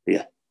not getting up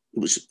here. It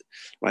was,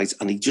 right,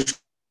 and he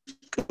just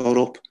got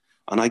up,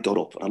 and I got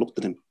up, and I looked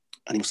at him,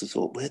 and he must have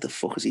thought, where the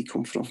fuck has he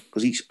come from?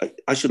 Because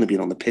I shouldn't have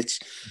been on the pitch.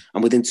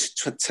 And within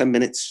 10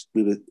 minutes,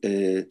 we were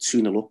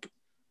 2-0 up.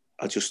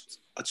 I just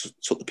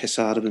took the piss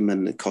out of him,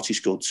 and Cotty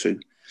scored 2.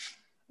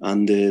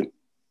 And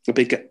a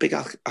big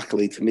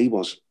accolade for me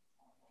was,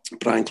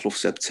 Brian Clough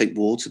said, take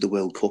Ward to the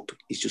World Cup.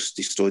 He's just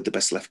destroyed the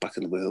best left-back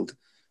in the world.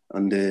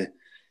 And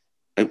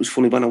it was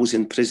funny, when I was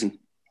in prison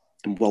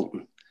in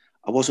Walton,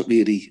 I wasn't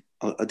really,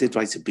 I did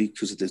write a book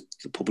because the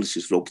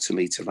publishers wrote to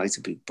me to write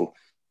a book, but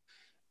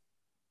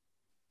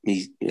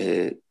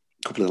a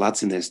couple of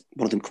lads in there,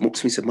 one of them come up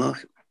to me and said,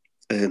 Mark,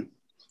 I'm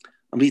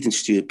reading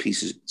Stuart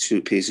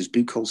Pearce's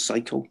book called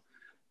Psycho.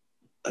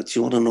 Do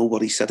you want to know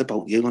what he said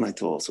about you? And I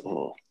thought,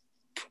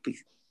 probably,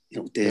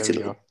 dirty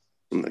little,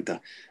 something like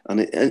that.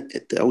 And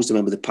I always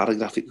remember the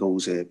paragraph, it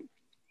goes,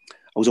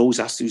 I was always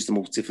asked who's the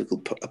most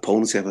difficult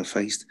opponent I ever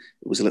faced.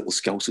 It was a little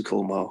scouser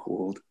called Mark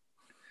Ward.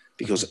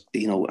 Because,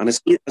 and I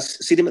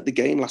seen him at the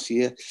game last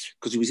year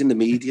because he was in the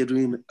media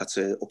room at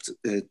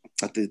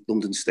the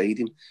London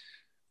Stadium.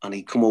 And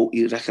he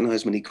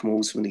recognised me and he come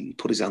over to me and he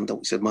put his hand out.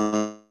 He said,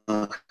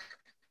 Mark,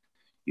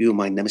 you are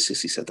my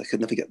nemesis. He said, I could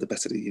never get the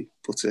better of you.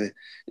 But, it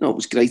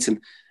was great. And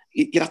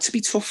you had to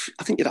be tough.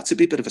 I think you had to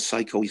be a bit of a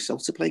psycho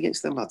yourself to play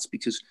against them lads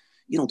because,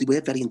 they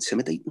were very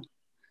intimidating.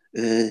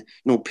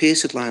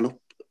 Pearce would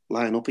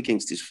line up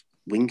against his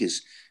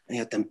wingers and he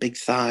had them big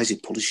thighs,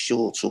 he'd pull his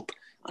shorts up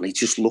and he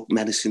just looked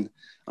menacing.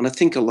 And I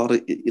think a lot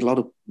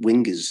of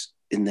wingers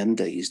in them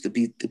days,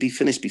 they'd be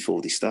finished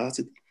before they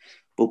started.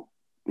 But,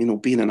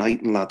 being an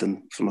Eighton lad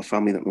and from a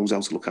family that knows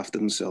how to look after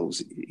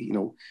themselves, he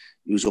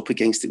was up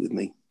against it with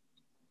me.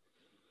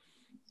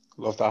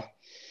 Love that.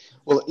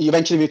 Well, you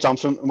eventually moved on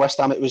from West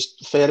Ham. It was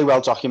fairly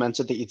well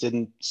documented that you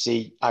didn't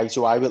see eye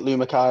to eye with Lou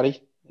Macari.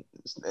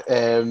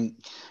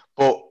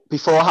 But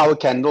before Howard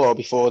Kendall or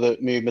before the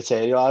move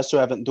materialised to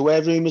Everton, there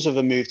were rumours of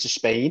a move to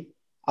Spain.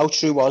 How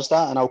true was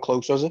that and how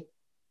close was it?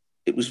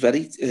 It was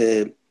very...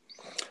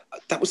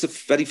 that was the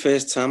very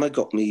first time I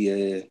got me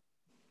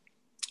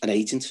an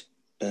agent,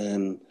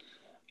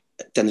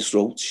 Dennis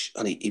Roach,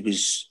 and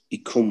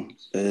he come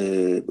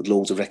with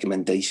loads of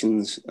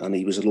recommendations and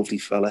he was a lovely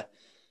fella.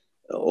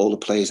 All the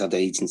players had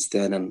agents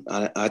then and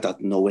I'd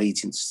had no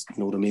agents, you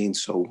know what I mean?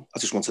 So I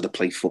just wanted to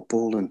play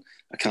football and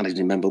I can't even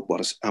remember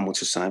how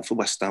much I signed for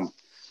West Ham.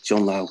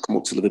 John Lyle come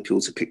up to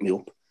Liverpool to pick me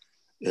up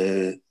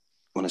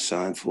when I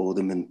signed for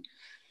them and,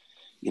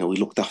 he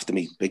looked after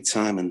me big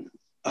time and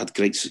I had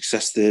great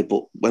success there.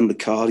 But when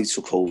Macari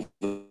took over,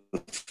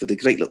 for the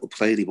great little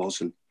player he was,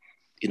 and,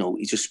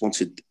 he just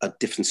wanted a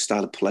different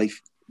style of play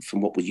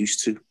from what we're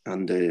used to.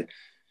 And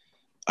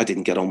I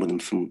didn't get on with him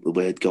from the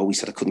word go. He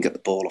said I couldn't get the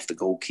ball off the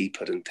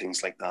goalkeeper and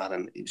things like that.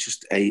 And it was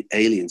just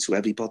alien to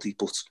everybody.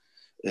 But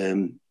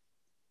there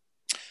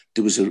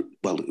was it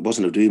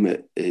wasn't a rumour.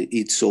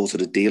 He'd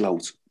sorted a deal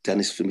out,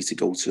 Dennis, for me to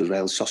go to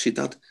Real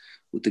Sociedad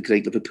with the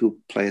great Liverpool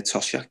player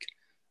Toshack.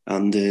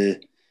 And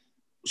it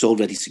was all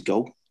ready to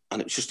go.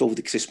 And it was just over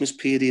the Christmas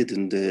period.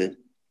 And,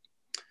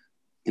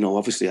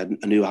 obviously I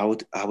knew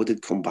Howard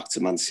had come back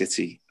to Man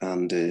City.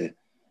 And then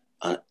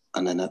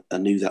I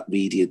knew that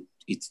Reedy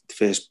the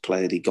first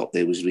player he got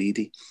there was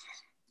Reedy.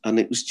 And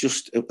I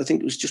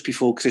think it was just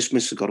before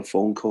Christmas, I got a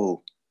phone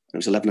call. It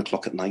was 11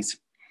 o'clock at night.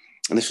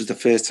 And this was the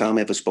first time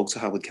I ever spoke to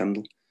Howard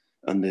Kendall.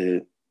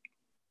 And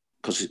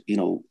because, you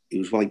know, he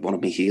was like one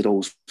of my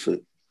heroes for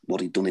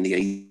what he'd done in the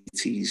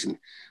 80s and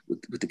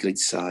with the great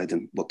side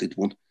and what they'd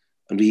won.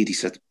 And Reedy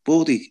said,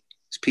 "Bodie,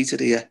 it's Peter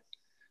here."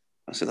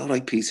 I said, "All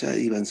right, Peter."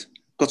 He went,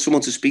 "Got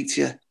someone to speak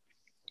to you."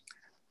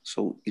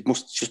 So he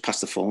must just pass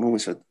the phone on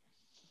and said,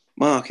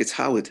 "Mark, it's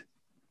Howard."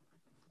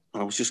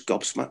 And I was just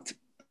gobsmacked.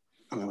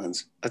 And I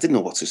went, I didn't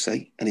know what to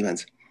say. And he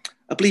went,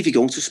 "I believe you're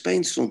going to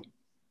Spain, son.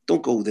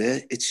 Don't go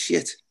there. It's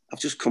shit. I've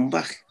just come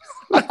back."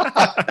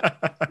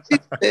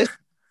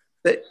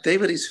 They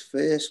were his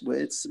first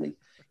words to me.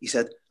 He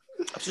said,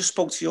 "I've just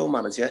spoke to your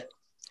manager.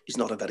 He's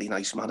not a very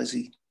nice man, is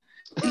he?"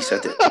 He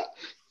said,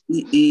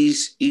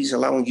 he's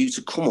allowing you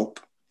to come up.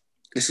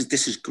 This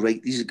is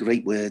great. These are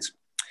great words.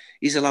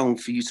 He's allowing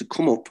for you to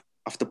come up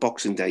after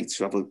Boxing Day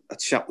to have a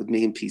chat with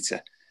me and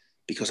Peter,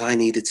 because I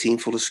need a team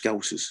full of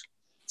Scousers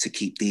to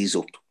keep these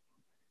up.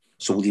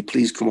 So will you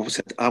please come up?" I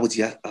said, "I would,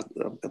 yeah.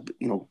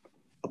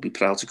 I'll be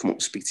proud to come up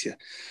and speak to you."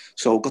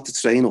 So I got the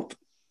train up.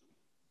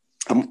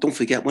 And don't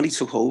forget, when he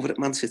took over at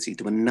Man City,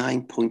 there were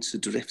 9 points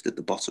adrift at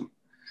the bottom.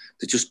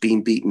 They'd just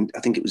been beaten,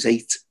 I think it was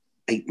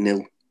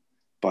 8-0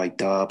 by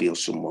Derby or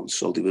someone.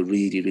 So they were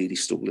really, really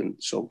struggling.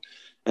 So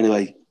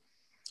anyway,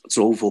 I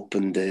drove up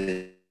and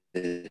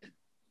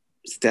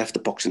after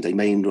Boxing Day,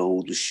 Main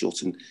Road was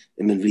shut and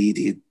him and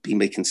Reedy had been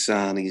making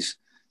sarnies.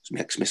 My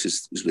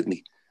ex-missus was with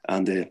me.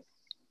 And you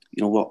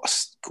know what?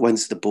 I went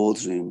to the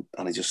boardroom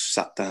and I just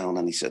sat down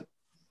and he said,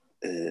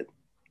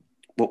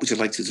 "What would you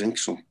like to drink,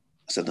 son?"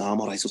 I said, "No,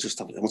 I'm all right.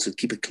 I want to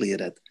keep a clear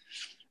head."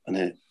 And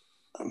I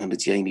remember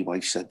Jamie,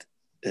 wife, said,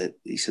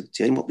 he said,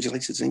 "Jamie, what would you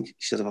like to drink?"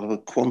 She said, "I'll have a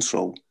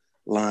Cointreau,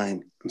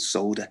 lime and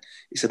soda."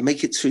 He said,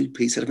 "Make it 2,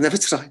 Peter. I've never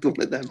tried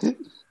one of them."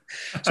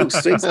 So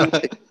straight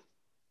away,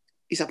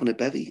 he's having a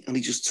bevy and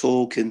he's just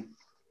talking.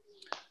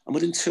 And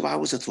within 2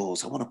 hours, I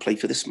thought, I want to play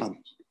for this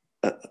man.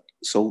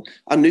 So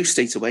I knew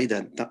straight away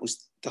then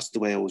that's the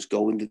way I was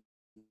going.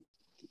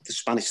 The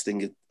Spanish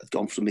thing had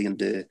gone from me,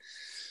 and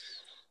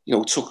you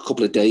know, it took a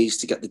couple of days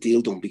to get the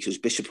deal done because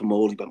Bishop and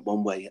Morley went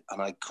one way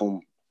and I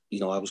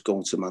was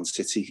going to Man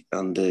City,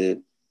 and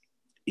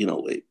you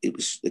know, it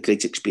was a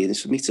great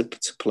experience for me to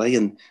play.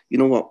 And you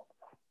know what,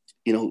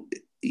 you know,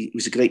 he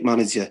was a great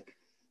manager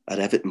at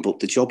Everton, but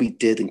the job he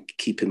did in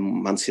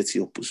keeping Man City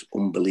up was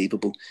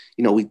unbelievable.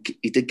 You know, he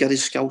did get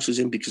his Scousers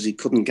in because he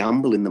couldn't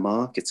gamble in the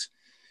market.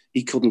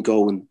 He couldn't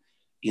go and,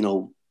 you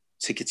know,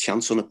 take a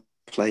chance on a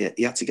player.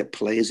 He had to get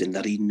players in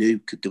that he knew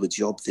could do a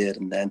job there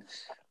and then,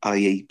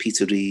 i.e.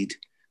 Peter Reid,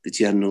 the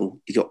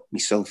general. He got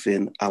myself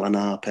in, Alan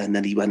Harper, and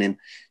then he went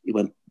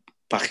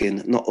back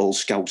in, not all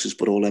Scousers,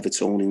 but all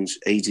Evertonians,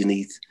 Adrian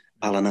Heath,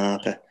 Alan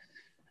Harper.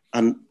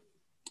 And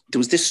there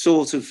was this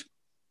sort of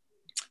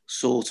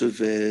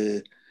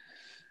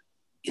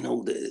you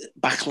know, the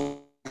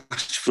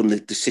backlash from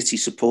the City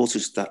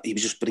supporters that he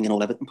was just bringing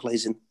all Everton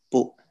players in.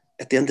 But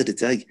at the end of the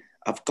day,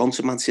 I've gone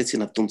to Man City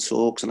and I've done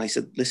talks and I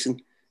said, "Listen,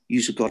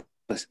 you've got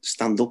to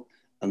stand up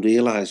and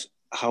realise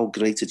how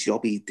great a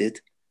job he did."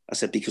 I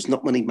said, because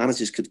not many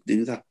managers could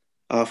do that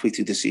halfway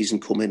through the season,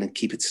 come in and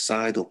keep it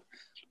side up.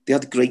 They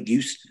had great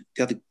youth.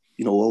 They had,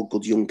 you know, all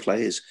good young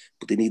players,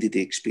 but they needed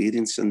the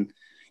experience. And,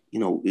 you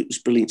know, it was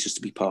brilliant just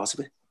to be part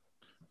of it.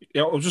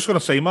 Yeah, I was just going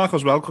to say, Mark,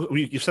 as well,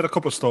 you've said a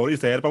couple of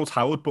stories there about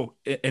Howard, but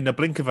in the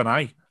blink of an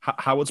eye,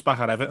 Howard's back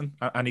at Everton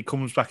and he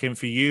comes back in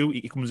for you.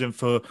 He comes in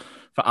for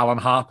Alan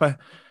Harper.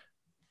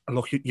 And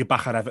look, you're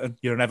back at Everton.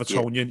 You're an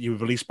Evertonian. Yeah. You were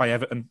released by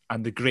Everton,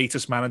 and the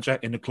greatest manager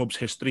in the club's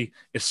history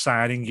is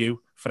signing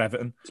you for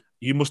Everton.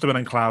 You must have been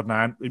on cloud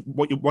nine.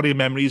 What are your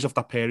memories of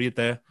that period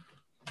there?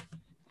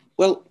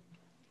 Well,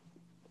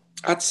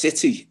 at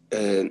City,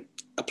 I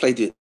played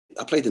in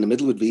the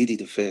middle with Reedy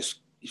the first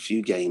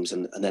few games,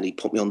 and then he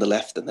put me on the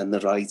left and then the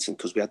right, and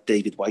because we had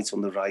David White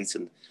on the right,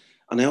 and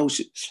I always,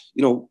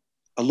 you know,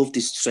 I loved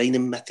his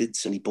training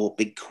methods, and he bought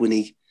Big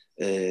Quinny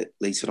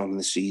later on in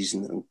the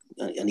season,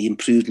 and he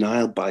improved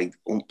Niall by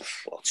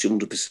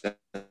 200%.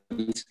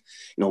 You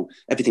know,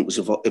 everything was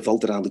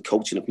evolved around the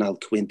coaching of Niall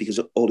Quinn because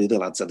all the other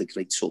lads had a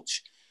great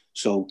touch.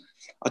 So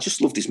I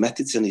just loved his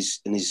methods and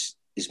his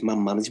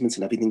man management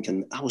and everything.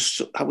 And I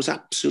was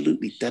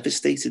absolutely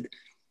devastated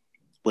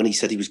when he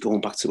said he was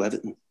going back to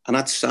Everton. And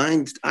I'd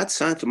signed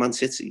for Man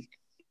City,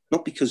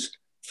 not because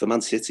for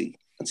Man City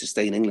and to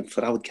stay in England,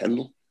 for Howard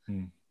Kendall.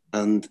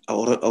 And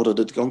or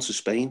had gone to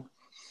Spain.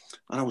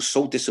 And I was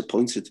so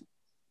disappointed.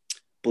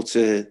 But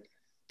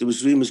there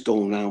was rumours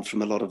going around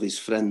from a lot of his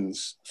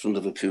friends from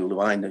Liverpool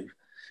who I knew,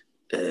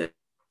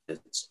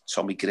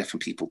 Tommy Griffin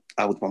people,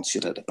 I would want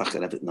you at the back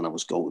of Everton, and I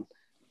was going,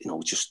 you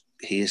know, just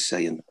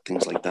hearsay and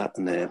things like that.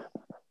 And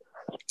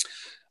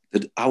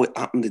how it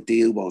happened, the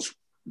deal was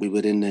we were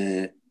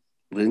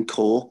in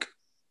Cork,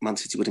 Man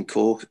City were in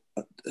Cork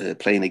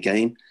playing a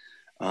game,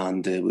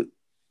 and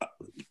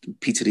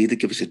Peter Reid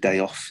gave us a day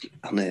off,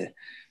 and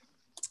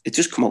it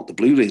just come out the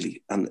blue,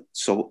 really. And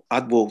so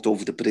I'd walked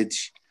over the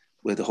bridge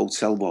where the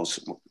hotel was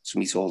to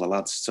meet all the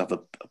lads to have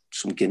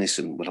some Guinness,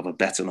 and we'll have a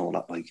bet and all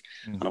that.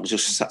 And I was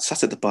just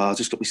sat at the bar,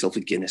 just got myself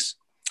a Guinness,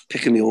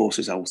 picking my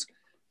horses out.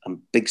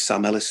 And big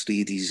Sam Ellis,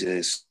 Reedy's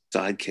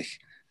sidekick,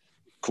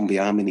 come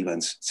behind me and he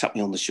went, tapped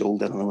me on the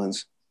shoulder and I went,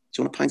 do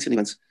you want a pint? And he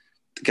went,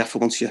 the gaffer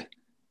wants you. I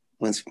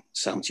went,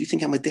 Sam, do you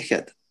think I'm a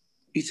dickhead?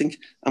 You think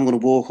I'm going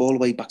to walk all the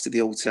way back to the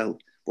hotel?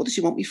 What does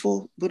he want me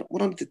for? We're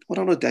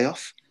on a day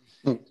off.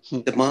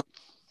 The man,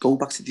 go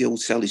back to the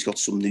hotel, he's got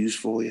some news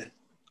for you.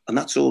 And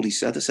that's all he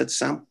said. I said,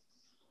 Sam,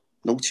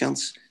 no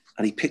chance.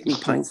 And he picked me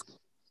pint,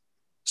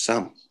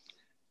 Sam,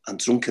 and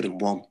drunk it in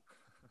one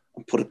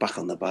and put it back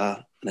on the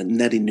bar. And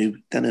then I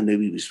knew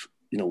he was,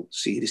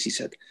 serious. He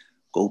said,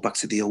 go back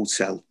to the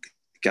hotel. The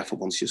gaffer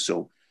wants you.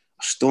 So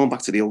I stormed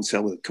back to the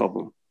hotel with a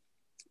Cobham,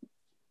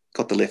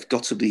 got the lift,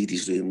 got to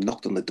Reedy's room,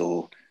 knocked on the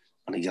door,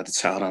 and he had a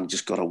towel and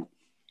just got out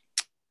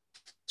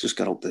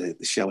the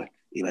shower.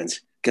 He went,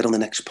 get on the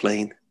next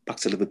plane back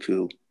to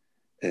Liverpool.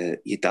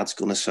 Your dad's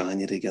going to sign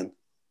you again.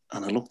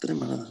 And I looked at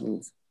him and I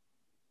thought,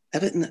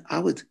 Everton,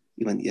 Howard?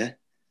 He went, yeah.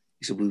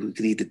 He said, we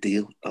agreed the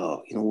deal.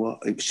 Oh, you know what?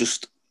 It was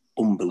just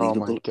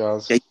unbelievable. Oh my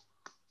God.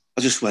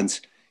 I just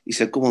went, he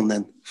said, go on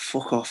then,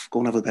 fuck off, go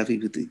and have a bevy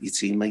with your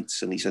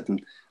teammates. And he said,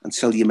 and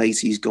tell your mate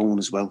he's going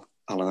as well,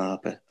 Alan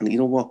Harper. And you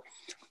know what?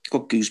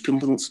 Got goose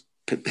pimples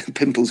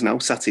now,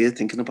 sat here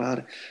thinking about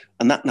it.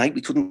 And that night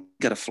we couldn't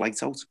get a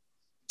flight out.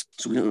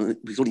 So we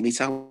could only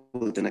meet out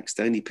the next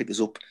day and he picked us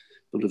up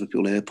at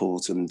Liverpool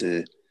Airport and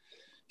he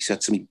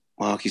said to me,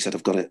 Mark, he said,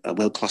 I've got a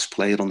world-class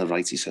player on the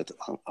right. He said,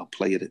 I'll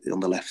play it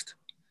on the left.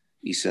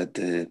 He said,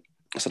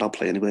 I said, I'll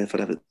play anywhere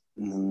for Everton.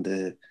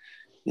 And,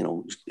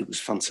 it was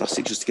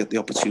fantastic just to get the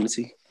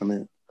opportunity.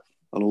 And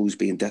I'll always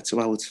be in debt to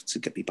Howard to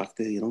get me back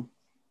there,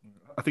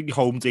 I think your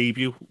home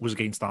debut was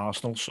against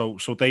Arsenal. So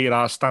there you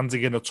are,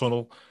 standing in a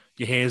tunnel.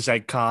 You hear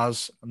Z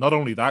cars. Not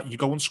only that, you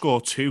go and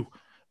score 2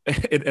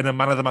 in a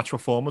man of the match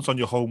performance on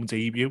your home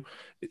debut.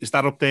 Is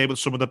that up there with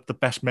some of the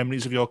best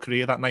memories of your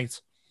career that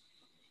night?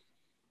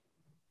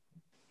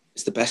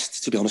 It's the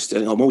best, to be honest.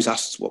 I'm always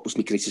asked what was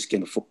my greatest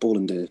game of football,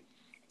 and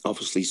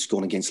obviously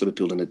scoring against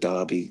Liverpool in a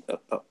derby.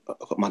 I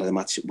got man of the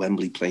match at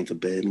Wembley playing for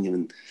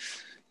Birmingham,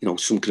 and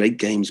some great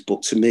games.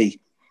 But to me,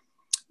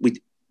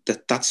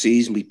 that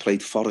season we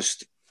played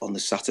Forest on the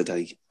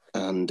Saturday,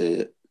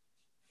 and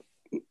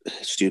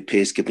Stuart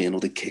Pearce gave me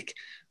another kick,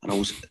 and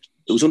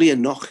it was only a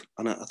knock,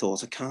 and I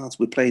thought I can't.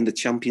 We're playing the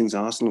champions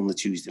Arsenal on the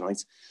Tuesday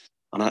night,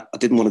 and I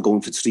didn't want to go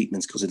in for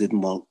treatment because I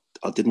didn't want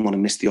to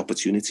miss the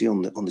opportunity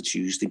on the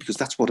Tuesday, because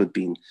that's what I'd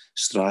been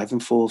striving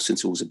for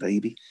since I was a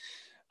baby.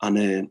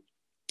 And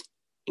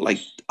like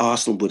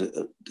Arsenal would,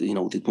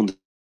 they'd won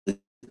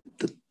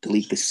the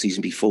league this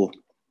season before,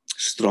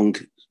 strong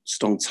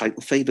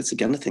title favourites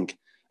again, I think.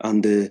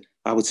 And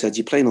I would say,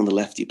 you're playing on the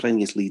left, you're playing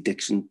against Lee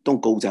Dixon,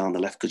 don't go down the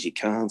left because you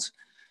can't,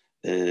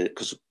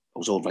 because I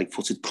was all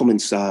right-footed. Come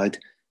inside,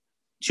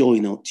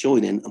 join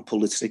in and pull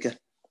the trigger,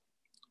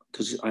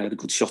 because I had a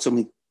good shot on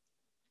me.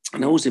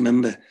 And I always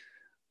remember,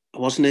 I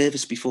was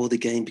nervous before the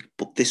game,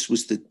 but this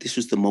was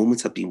the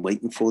moment I'd been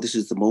waiting for. This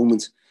is the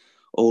moment,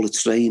 all the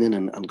training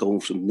and going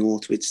from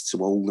Northwich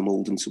to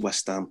Oldham to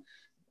West Ham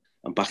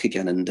and back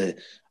again. And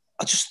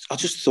I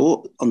just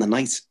thought on the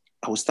night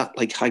I was that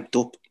hyped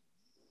up.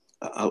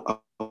 I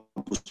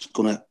was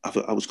gonna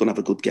have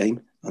a good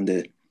game, and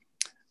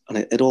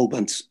it all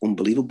went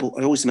unbelievable.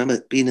 I always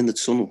remember being in the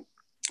tunnel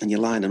and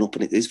you're lining up,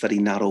 and it is very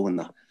narrow and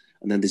that.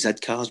 And then the Z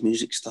Cars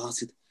music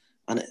started,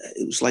 and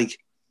it was like,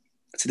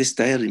 to this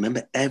day, I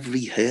remember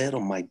every hair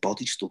on my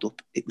body stood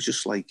up. It was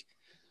just like,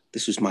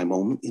 this was my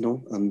moment,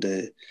 and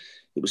it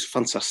was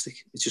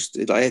fantastic.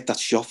 I had that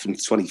shot from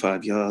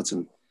 25 yards,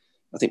 and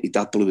I think my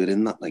dad blew it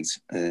in that night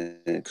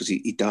because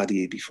he died the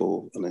year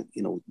before, and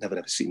never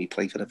ever seen me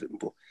play for Everton,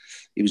 but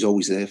he was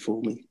always there for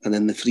me. And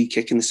then the free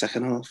kick in the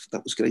second half,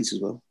 that was great as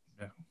well.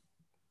 Yeah.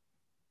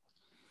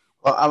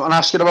 Well, I'm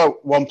asking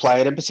about one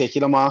player in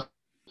particular, Mark.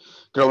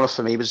 Growing up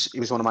for me, he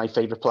was one of my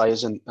favourite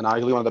players and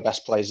arguably one of the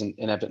best players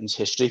in Everton's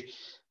history.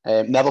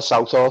 Neville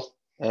Southall.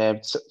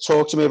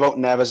 Talk to me about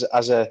Nev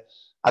as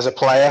a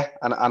player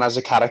and as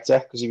a character,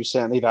 because he was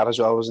certainly that as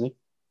well, wasn't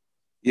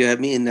he? Yeah,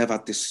 me and Nev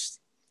had this.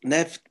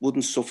 Nev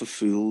wouldn't suffer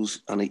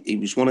fools, and he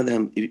was one of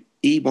them.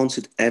 He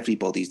wanted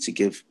everybody to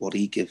give what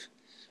he gave,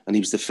 and he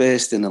was the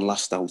first in and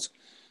last out.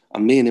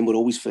 And me and him were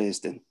always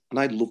first in, and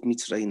I loved me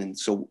training.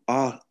 So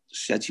our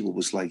schedule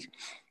was like,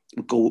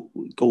 we'd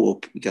go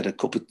up, we get a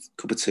cup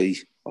of tea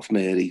off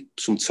Mary,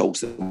 some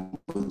toast, and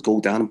we'd go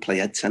down and play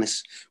head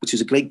tennis, which was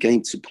a great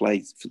game to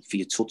play for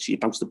your touch. You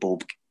bounce the ball,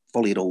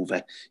 volley it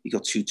over, you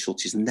got 2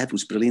 touches, and Nev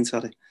was brilliant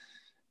at it.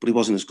 But he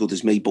wasn't as good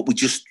as me. But we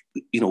just,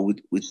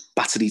 we'd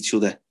batter each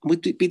other. And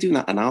we'd be doing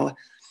that an hour.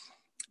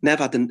 Nev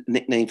had a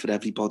nickname for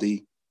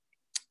everybody.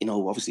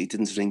 Obviously he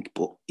didn't drink,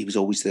 but he was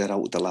always there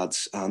out with the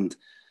lads. And,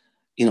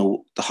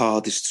 the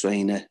hardest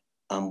trainer,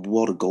 and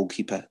what a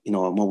goalkeeper. I'm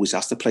always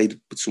asked, I played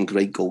with some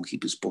great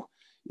goalkeepers, but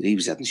he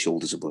was head and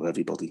shoulders above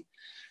everybody.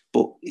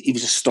 But he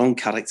was a strong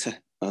character,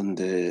 and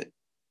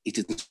he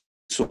didn't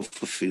suffer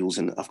for fools.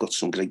 And I've got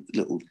some great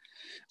little,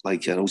 I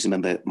always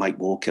remember Mike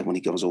Walker when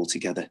he got us all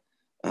together.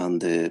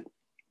 And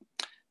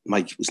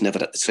Mike was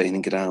never at the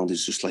training ground. It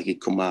was just like he'd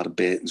come out of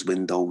Burton's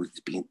window,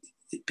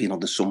 being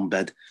on the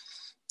sunbed.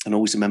 And I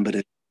always remember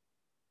that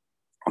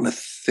on a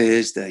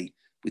Thursday,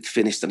 we'd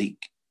finished and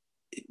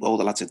all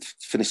the lads had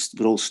finished,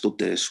 we're all stood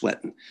there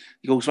sweating.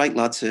 He goes, right,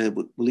 lads,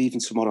 we're leaving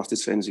tomorrow after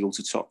training to go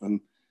to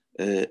Tottenham.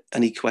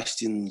 Any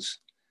questions?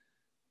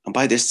 And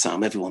by this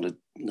time, everyone had,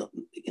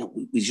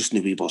 we just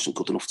knew he wasn't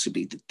good enough to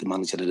be the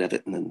manager at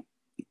Everton, and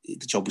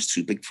the job was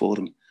too big for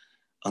him.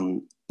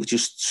 And we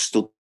just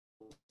stood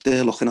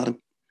there looking at him,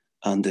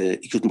 and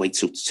he couldn't wait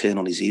to turn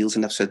on his heels.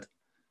 And I've said,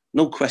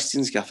 no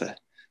questions, Gaffer,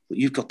 but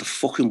you've got the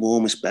fucking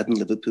warmest bed in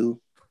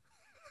Liverpool.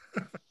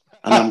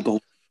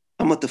 And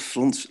I'm at the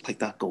front like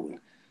that going,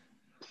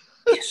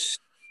 yes,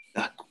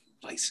 that,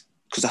 right.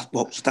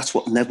 Because that's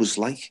what Nev was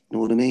like, you know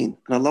what I mean?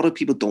 And a lot of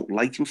people don't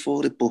like him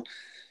for it, but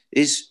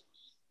his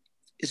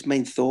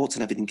main thought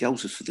and everything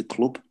else was for the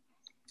club.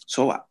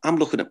 So I'm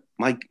looking at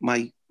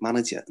my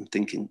manager and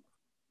thinking,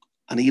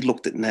 and he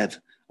looked at Nev,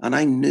 and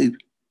I knew,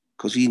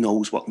 because he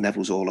knows what Nev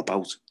was all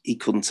about, he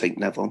couldn't take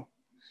Nev on.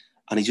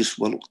 And he just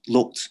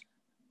looked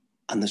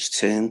and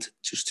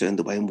just turned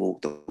away and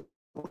walked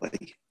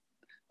away.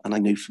 And I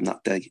knew from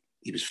that day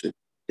he was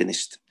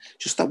finished.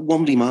 Just that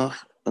one remark,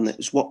 and it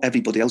was what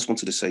everybody else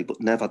wanted to say, but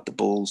Nev had the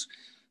balls,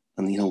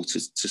 and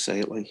to say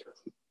it like.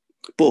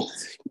 But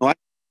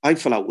I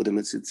fell out with him.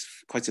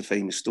 It's quite a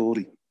famous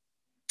story.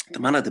 The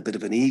man had a bit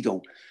of an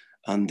ego,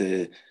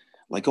 and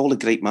like all the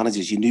great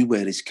managers, you knew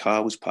where his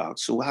car was parked.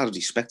 So I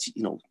respect,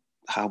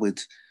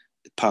 Howard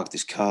parked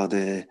his car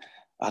there,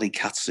 Harry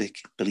Katsick,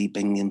 Billy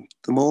Bingham,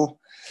 them all.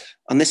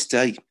 And this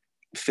day,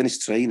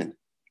 finished training,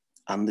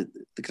 and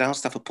the ground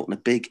staff are putting a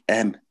big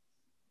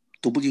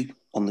MW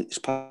on his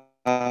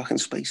parking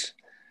space.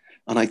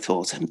 And I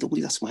thought,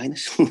 MW, that's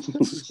minus.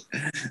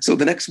 So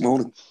the next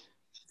morning,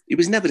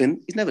 he's never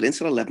in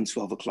till 11,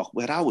 12 o'clock,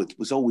 where Howard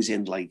was always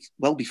in, like,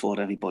 well before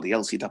everybody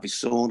else. He'd have his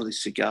sauna,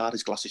 his cigar,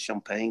 his glass of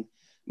champagne,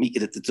 meet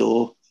you at the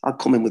door. I'd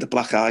come in with a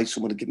black eye,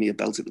 someone would give me a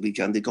belt at the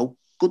weekend. They'd go,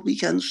 good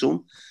weekend,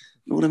 son.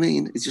 You know what I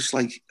mean? It's just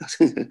like,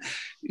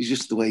 it's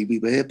just the way we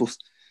were. But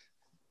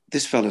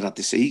this fella had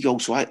this ego.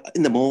 So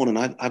in the morning,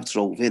 I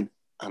drove in,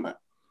 and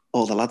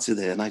all the lads are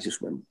there, and I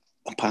just went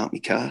and parked my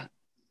car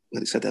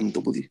where it said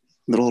MW.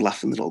 And they're all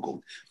laughing, they're all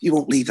going, you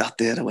won't leave that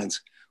there. I went,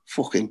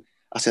 fuck him.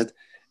 I said,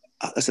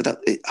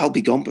 I'll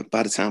be gone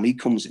by the time he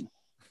comes in.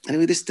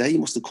 Anyway, this day he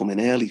must have come in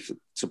early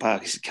to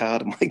park his car,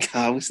 and my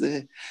car was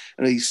there.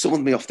 And he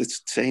summoned me off the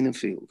training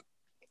field.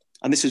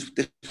 And this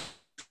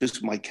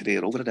was my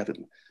career over at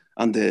Everton.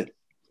 And I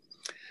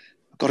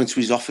got into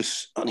his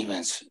office, and he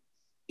went,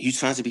 are you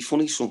trying to be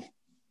funny, son?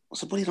 I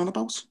said, what are you on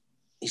about?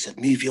 He said,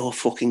 move your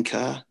fucking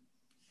car.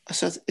 I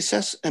said, it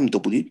says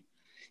MW.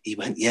 He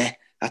went, yeah,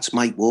 that's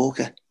Mike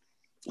Walker.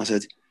 I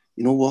said,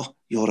 you know what?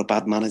 You're a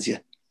bad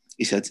manager.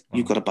 He said,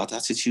 you've got a bad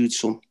attitude,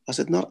 son. I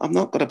said, no, I've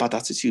not got a bad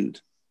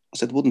attitude. I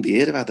said, wouldn't be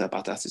here if I had a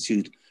bad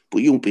attitude,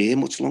 but you won't be here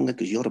much longer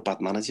because you're a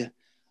bad manager.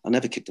 I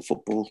never kicked a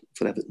football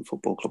for Everton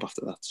Football Club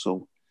after that.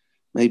 So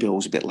maybe I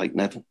was a bit like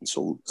Neville. And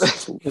so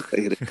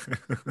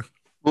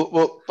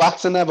well, back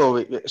to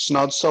Neville,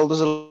 Snods told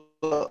us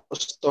a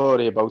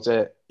story about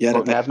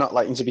Nev not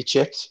liking to be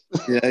chipped.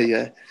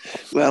 Yeah.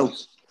 Well,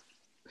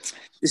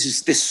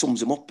 this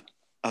sums him up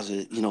as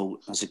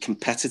a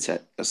competitor.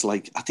 It's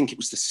like, I think it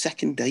was the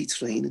second day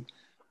training,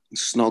 and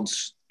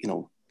Snods,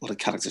 what a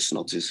character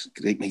Snods is,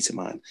 great mate of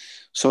mine.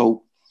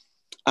 So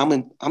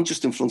I'm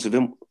just in front of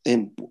him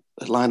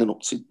lining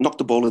up to knock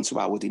the ball into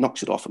Howard. He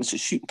knocks it off, and it's a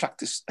shooting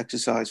practice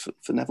exercise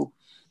for Neville.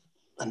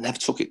 And Nev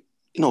took it.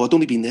 I'd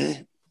only been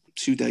there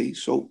 2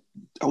 days, so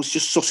I was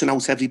just sussing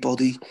out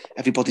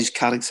everybody's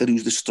character,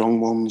 who's the strong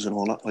ones and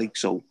all that. Like,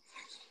 so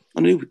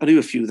I knew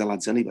a few of the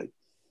lads anyway.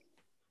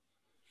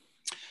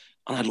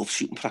 And I love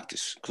shooting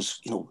practice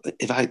because,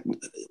 if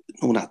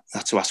no one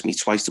had to ask me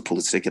twice to pull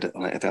the trigger,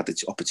 and if I had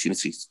the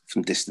opportunity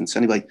from distance.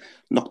 Anyway,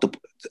 he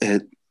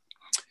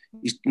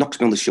knocks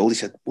me on the shoulder. He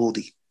said,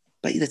 Wardy,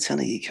 bet you the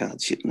tenner you can't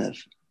chip Nev.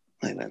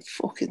 I went,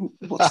 fucking,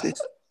 what's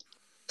this?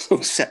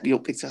 Set me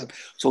up big time.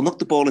 So I knocked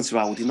the ball into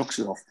Howard, he knocks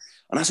it off.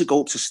 And as I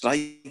go up to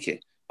strike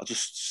it, I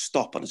just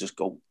stop and I just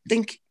go,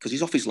 dink, because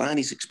he's off his line,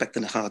 he's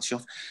expecting a hard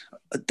shot.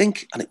 I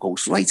dink, and it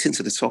goes right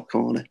into the top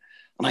corner.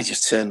 And I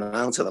just turn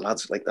around to the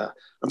lads like that.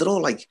 And they're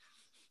all like,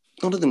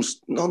 none of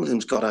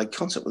them's got eye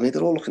contact with me.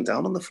 They're all looking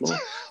down on the floor.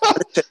 I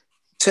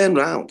turn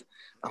around,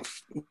 and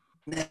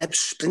Neb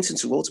sprinting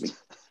towards me.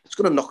 It's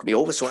going to knock me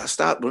over. So I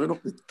start running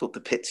up the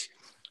pitch.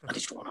 And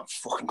he's going, I'm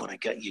fucking going to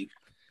get you.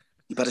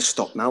 You better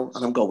stop now.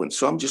 And I'm going.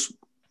 So I'm just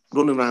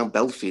running around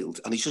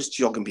Belfield, and he's just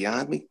jogging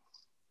behind me.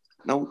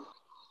 Now,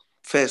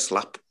 first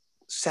lap,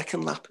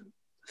 second lap,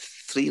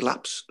 3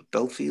 laps at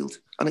Belfield.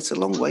 And it's a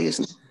long way,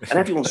 isn't it? And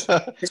everyone's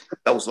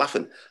I was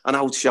laughing, and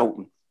I was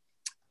shouting,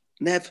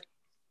 Nev,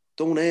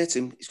 don't hurt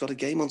him. He's got a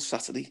game on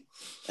Saturday.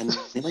 And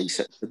he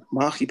said,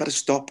 Mark, you better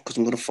stop because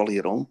I'm going to follow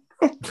you home.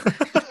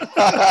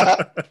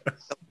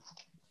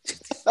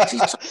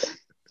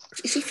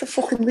 Is he for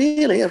fucking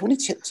real here? I've only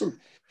chipped him.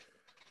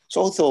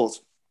 So I thought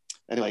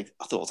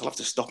I'll have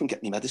to stop and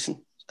get my medicine.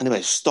 Anyway,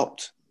 I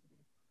stopped.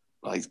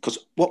 Right, because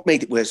what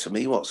made it worse for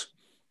me was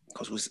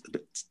because it was a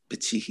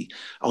bit cheeky.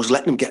 I was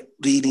letting him get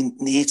really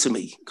near to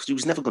me because he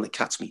was never going to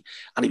catch me.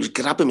 And he was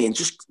grabbing me and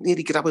just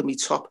nearly grabbing me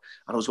top.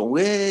 And I was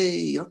going, hey,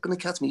 you're not going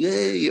to catch me,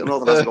 hey. And all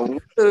that. I was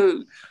going,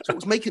 whoa. So it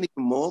was making it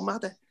even more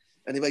madder.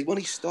 Anyway, when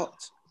he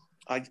stopped,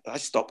 I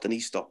stopped and he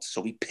stopped.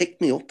 So he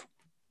picked me up.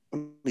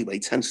 He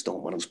weighed 10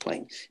 stone when I was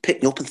playing.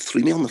 Picked me up and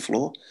threw me on the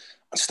floor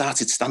and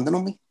started standing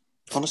on me.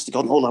 Honest to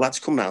God, and all the lads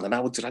come round and I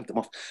would drag them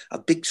off. I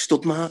had big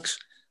stud marks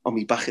on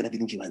my back and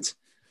everything. He went,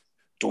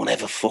 don't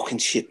ever fucking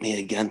shit me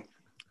again.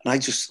 And I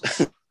just,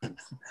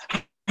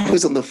 I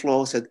was on the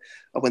floor,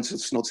 I went to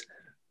Snods,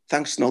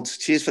 thanks Snods,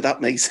 cheers for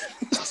that, mate.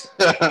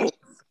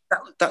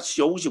 that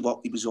shows you what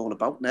he was all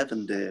about, Nev,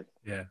 and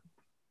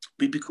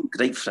we become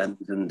great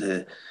friends,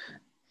 and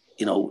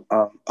you know,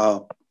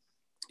 our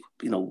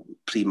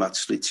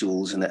pre-match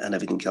rituals and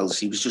everything else.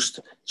 He was just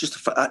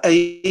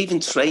I even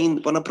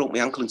trained, when I broke my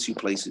ankle in 2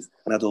 places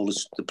and had all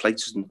the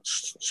plates and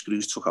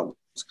screws took out,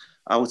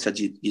 I would say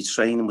you're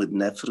training with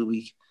Nev for a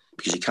week,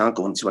 because you can't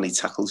go into any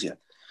tackles yet.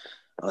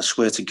 And I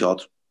swear to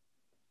God,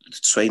 the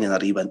training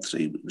that he went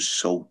through was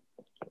so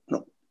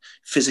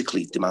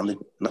physically demanding.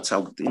 And that's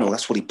how,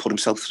 that's what he put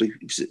himself through.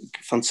 He was a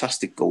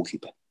fantastic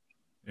goalkeeper.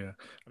 Yeah.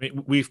 I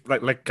mean, we've,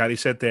 like Gary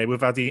said there,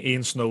 we've had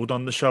Ian Snowd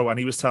on the show, and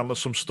he was telling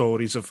us some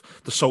stories of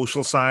the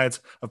social side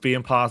of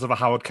being part of a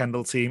Howard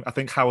Kendall team. I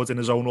think Howard, in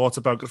his own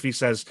autobiography,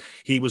 says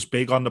he was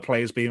big on the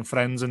players being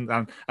friends and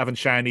having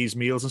Chinese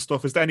meals and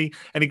stuff. Is there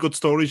any good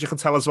stories you can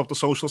tell us about the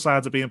social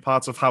side of being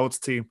part of Howard's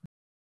team?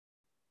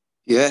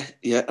 Yeah.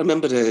 I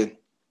remember this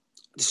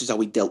is how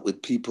he dealt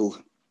with people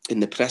in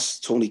the press.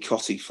 Tony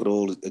Cottee, for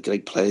all a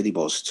great player he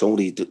was,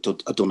 Tony had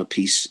done a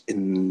piece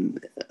in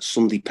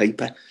Sunday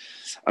paper,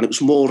 and it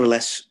was more or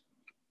less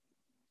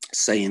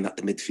saying that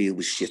the midfield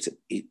was shit.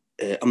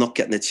 I'm not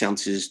getting the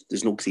chances,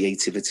 there's no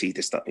creativity,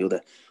 this, that and the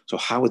other. So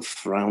Howard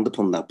frowned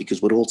upon that,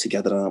 because we're all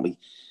together, aren't we?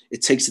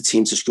 It takes a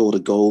team to score a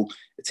goal,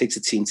 it takes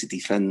a team to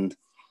defend.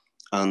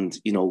 And,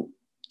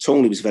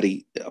 Tony was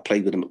I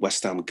played with him at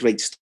West Ham, a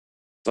great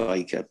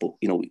striker, but,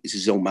 he's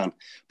his own man.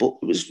 But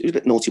it was a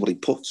bit naughty what he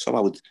put. So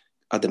Howard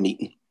had a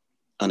meeting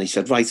and he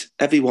said, right,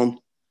 everyone,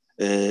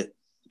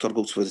 got to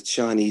go to the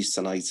Chinese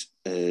tonight.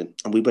 And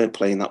we weren't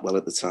playing that well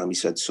at the time. He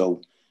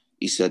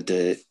said,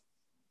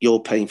 you're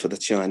paying for the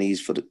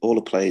Chinese, for all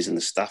the players and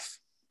the staff,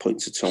 pointing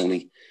to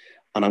Tony.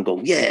 And I'm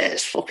going,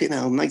 yes, fucking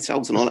hell, night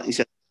out and all that. He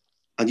said,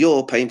 and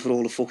you're paying for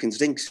all the fucking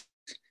drinks,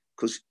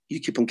 because you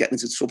keep on getting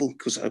into trouble,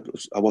 because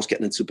I was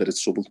getting into a bit of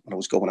trouble when I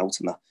was going out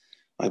and that.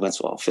 I went,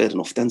 well, fair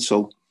enough then.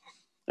 So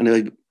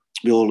anyway,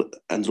 we all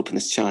ended up in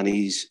this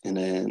Chinese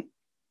in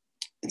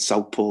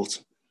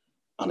Southport,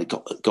 and it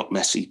got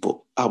messy, but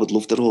I would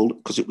loved it all,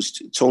 because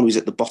Tony was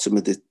at the bottom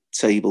of the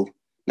table,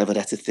 never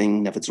ate a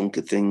thing, never drunk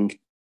a thing,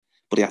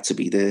 but he had to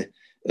be there.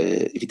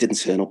 If he didn't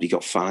turn up, he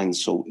got fined.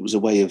 So it was a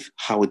way of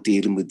Howard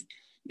dealing with,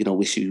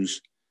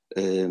 issues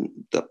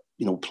that,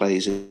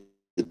 players,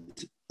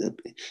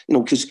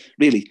 because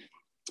really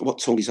what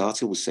Tony's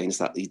article was saying is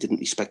that he didn't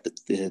respect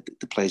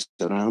the players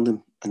around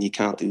him, and you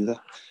can't do that.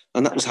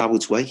 And that was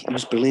Howard's way. He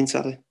was brilliant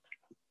at it.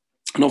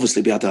 And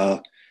obviously we had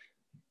our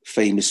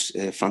famous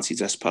fancy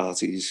dress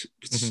parties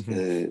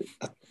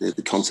at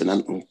the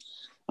Continental.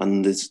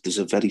 And there's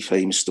a very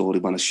famous story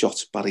when I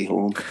shot Barry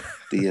Horn.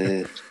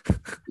 He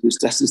was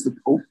dressed as the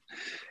Pope.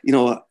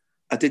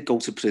 I did go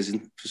to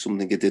prison for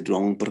something I did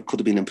wrong, but I could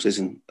have been in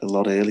prison a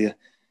lot earlier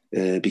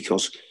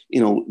because,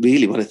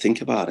 really when I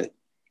think about it,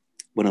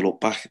 when I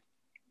look back,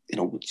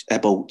 John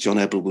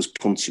Ebbo was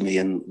punching me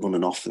and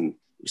running off, and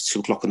it was 2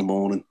 o'clock in the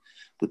morning.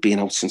 We'd been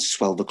out since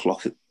 12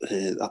 o'clock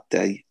that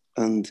day.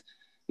 And,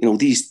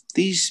 these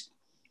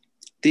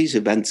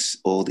events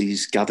or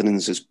these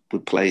gatherings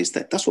with players,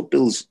 that's what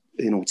builds,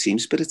 team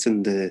spirit.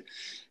 And,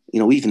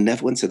 even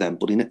Nev went to them,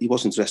 but he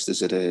wasn't dressed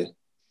as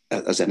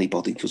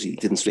anybody, because he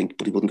didn't drink,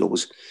 but he wouldn't go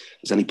as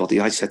anybody.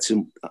 I said to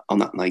him on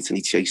that night, and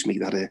he chased me,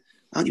 that,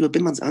 aren't you a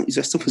bin man? Aren't you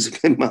dressed up as a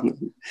bin man?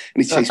 And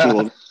he chased me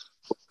on.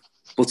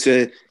 But,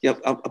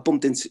 I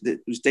bumped into,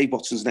 it was Dave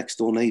Watson's next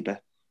door neighbour,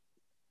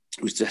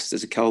 who was dressed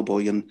as a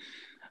cowboy, and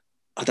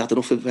I'd had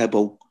enough of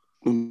Ebbo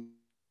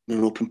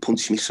up and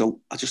punched me.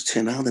 So I just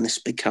turned around, and this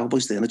big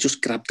cowboy's there, and I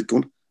just grabbed the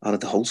gun out of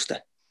the holster.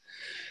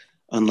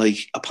 And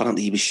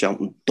apparently he was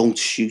shouting, don't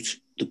shoot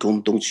the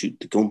gun, don't shoot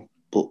the gun.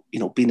 But,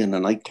 being in a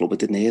nightclub, I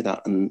didn't hear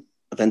that. And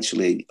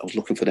eventually I was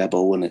looking for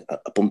Ebbo, and I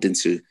bumped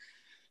into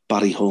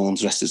Barry Horn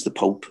dressed as the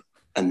Pope,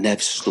 and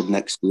Nev stood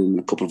next to him and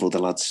a couple of other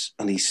lads.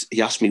 And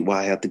he asked me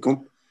why I had the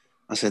gun.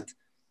 I said,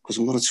 because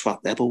I'm going to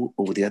swat Ebbo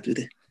over the head with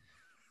it.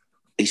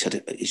 He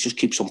said, he just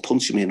keeps on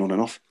punching me and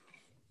running off.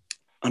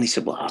 And he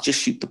said, well, I'll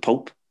just shoot the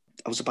Pope.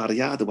 I was about a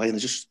yard away, and I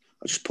just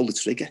pulled the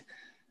trigger.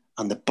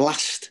 And the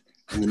blast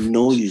and the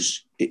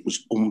noise, it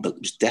was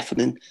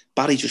deafening.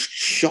 Barry just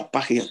shot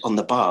back on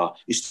the bar.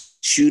 His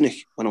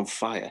tunic went on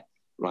fire,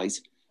 right?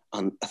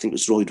 And I think it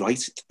was Roy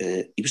Wright.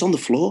 He was on the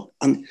floor.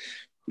 And,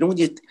 when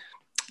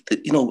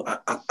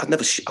I've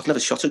never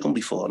shot a gun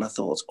before. And I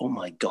thought, oh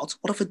my God,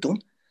 what have I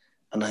done?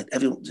 And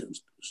everyone,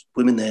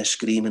 women there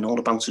screaming, all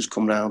the bouncers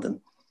come round. And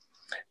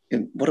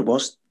what it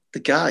was, the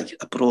guy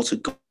had brought a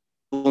gun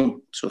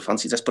gun to a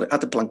fancy dress, but it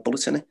had a blank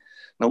bullet in it.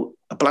 Now,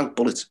 a blank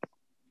bullet,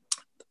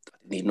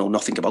 I didn't know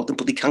nothing about them,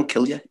 but they can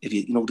kill you, if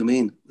you know what I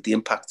mean, with the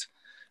impact.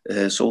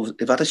 So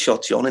if I had a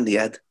shot John in the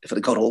head, if I'd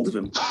have got hold of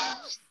him, I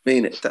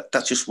mean,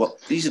 that's just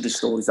these are the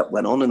stories that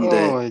went on. And,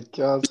 oh my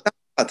God.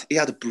 He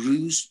had a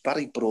bruise.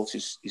 Barry brought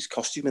his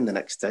costume in the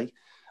next day,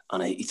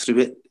 and he threw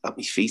it at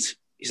my feet.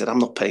 He said, "I'm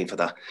not paying for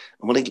that."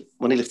 And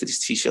when he lifted his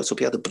t-shirt up,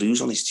 he had a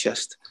bruise on his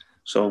chest.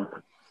 So,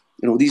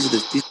 these are the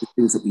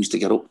things that we used to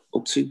get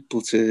up to.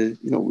 But it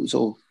was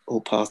all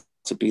part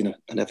of being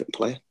an Everton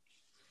player.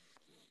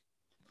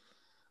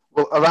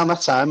 Well, around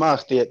that time,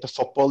 Mark, the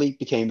Football League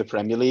became the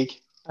Premier League.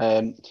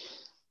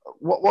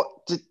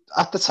 What did,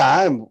 at the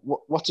time?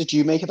 What did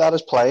you make of that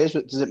as players?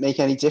 Does it make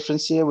any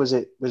difference to you? Was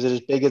it as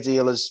big a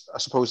deal as I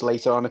suppose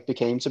later on it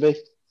became to be?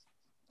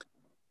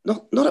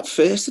 Not at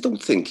first, I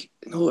don't think.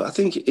 No, I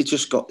think it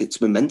just got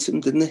its momentum,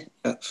 didn't it?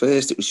 At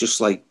first, it was just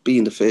like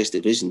being the first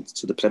division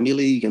to the Premier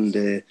League, and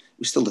it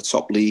was still the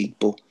top league.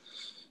 But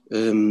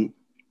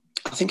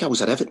I think I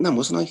was at Everton then,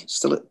 wasn't I?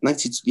 Still at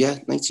 92.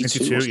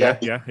 92, yeah.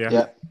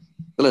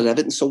 Still at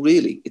Everton. So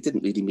really, it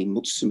didn't really mean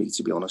much to me,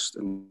 to be honest.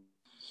 And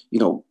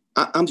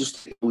I'm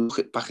just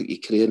look back at your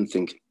career and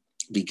think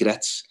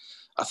regrets.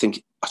 I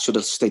think I should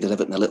have stayed at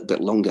Everton a little bit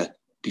longer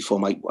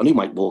before I knew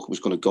Mike Walker was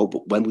going to go,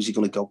 but when was he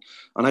going to go?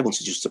 And I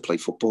wanted just to play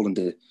football,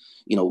 and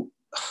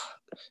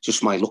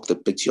just my luck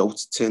that Big Joe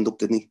turned up,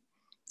 didn't he?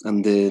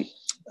 And me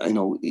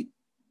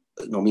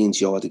and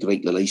Joe had a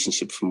great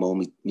relationship from all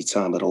my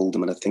time at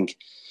Oldham, and I think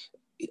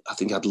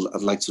I'd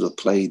like to have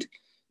played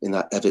in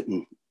that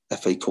Everton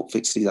FA Cup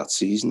victory that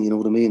season. You know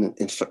what I mean?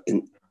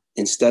 And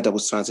instead, I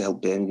was trying to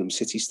help Birmingham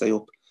City stay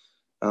up.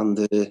 And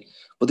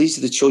but these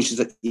are the choices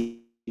that you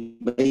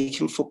make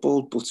in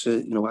football. But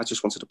I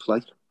just wanted to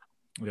play.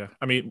 Yeah,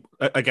 I mean,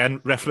 again,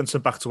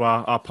 referencing back to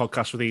our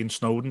podcast with Ian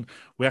Snowden,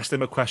 we asked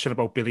him a question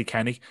about Billy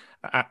Kenny,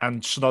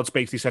 and Snods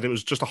basically said it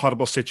was just a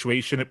horrible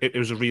situation. It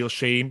was a real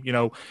shame.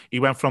 He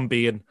went from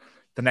being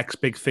the next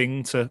big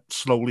thing to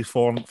slowly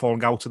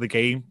falling out of the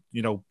game.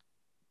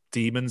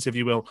 Demons, if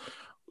you will.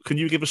 Can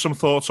you give us some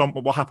thoughts on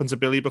what happened to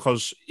Billy?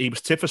 Because he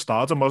was tipped for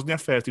stardom, wasn't he,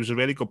 at first? He was a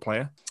really good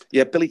player.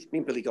 Yeah, me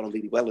and Billy got on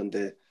really well, and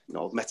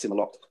I've met him a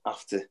lot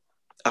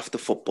after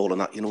football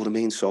and that, you know what I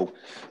mean? So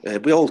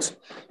we all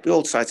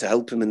tried to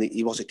help him, and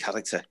he was a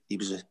character. He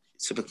was a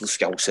typical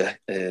Scouser.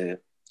 I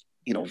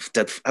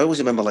always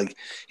remember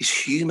his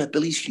humour.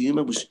 Billy's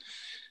humour was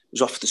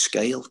off the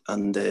scale,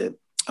 and I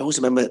always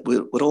remember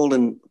we're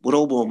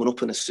all warming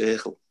up in a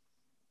circle,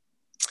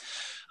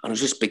 and there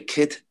was this big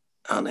kid,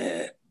 and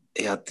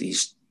he had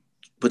these.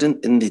 We're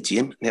in the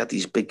gym, and he had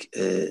these big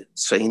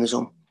trainers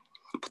on,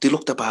 but they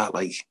looked about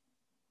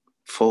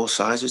 4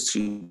 sizes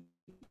too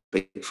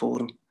big for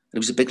him. And it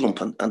was a big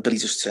lump, and Billy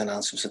just turned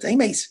around to him and said, "Hey,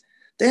 mate,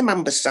 they're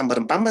Mamba, Samba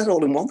and Bamba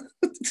all in one."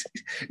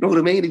 You know what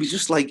I mean? He was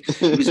just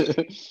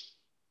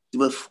they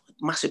were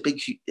massive,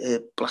 big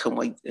black and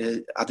white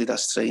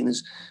Adidas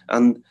trainers.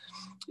 And,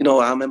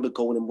 I remember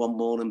going in one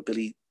morning,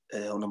 Billy,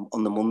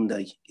 on the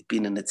Monday, he'd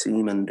been in the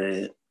team, and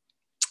I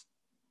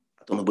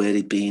don't know where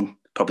he'd been,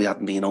 probably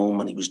hadn't been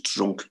home, and he was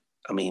drunk.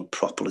 I mean,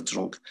 properly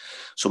drunk.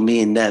 So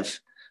me and Nev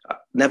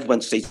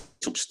went straight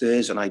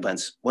upstairs, and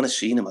when I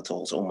seen him, I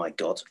thought, oh my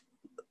God,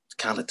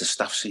 can't let the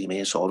staff see him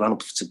here. So I ran up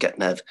to get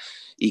Nev.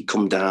 He'd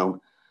come down,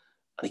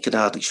 and he could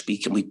hardly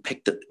speak, and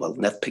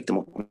Nev picked him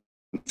up and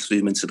threw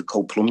him into the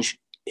cold plunge,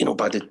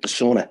 by the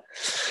sauna,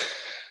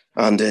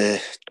 and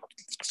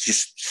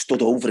just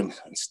stood over him,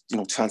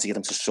 and, trying to get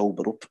him to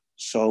sober up.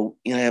 So,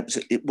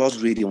 it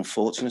was really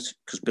unfortunate,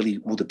 because Billy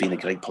would have been a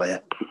great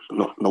player,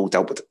 no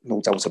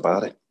doubt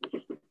about it.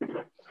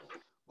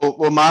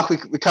 Well, Mark,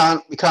 we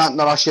can't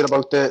not ask you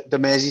about the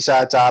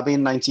Merseyside derby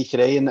in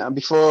 '93, and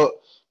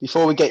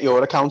before we get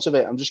your account of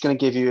it, I'm just going to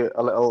give you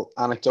a little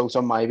anecdote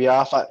on my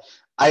behalf.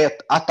 I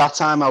at that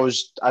time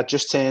I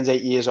just turned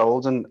 8 years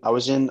old, and I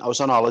was on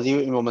holiday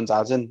with my mum and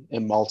dad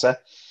in Malta,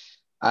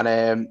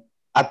 and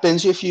I'd been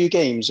to a few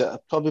games. I'd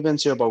probably been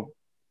to about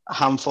a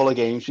handful of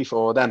games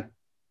before then,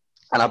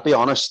 and I'll be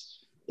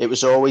honest, it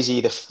was always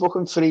either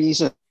fucking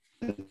freezing,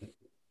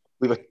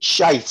 we were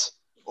shite,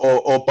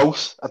 or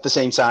both at the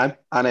same time.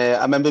 And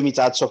I remember my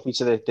dad took me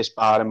to this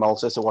bar in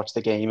Malta to watch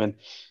the game, and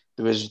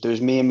there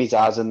was me and my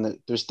dad, and there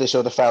was this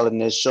other fella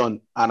and his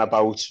son, and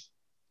about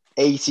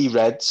 80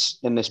 Reds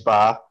in this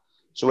bar.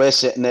 So we're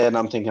sitting there, and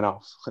I'm thinking,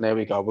 oh, there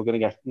we go, we're going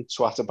to get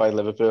swatted by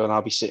Liverpool, and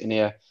I'll be sitting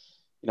here,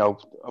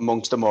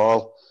 amongst them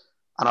all.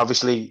 And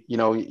obviously,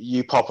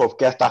 you pop up,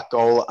 get that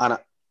goal, and I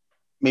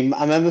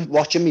remember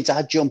watching my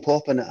dad jump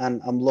up, and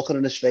I'm looking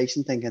at his face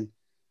and thinking,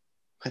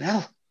 what the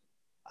hell?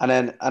 And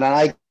then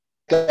I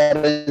got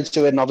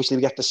into it, and obviously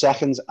we get the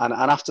seconds, and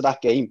after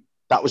that game,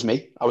 that was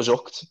me. I was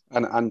hooked,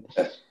 and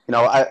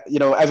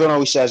everyone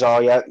always says, "Oh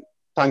yeah,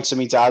 thanks to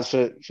me dad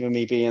for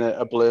me being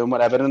a blue and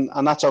whatever,"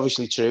 and that's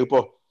obviously true.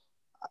 But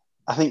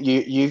I think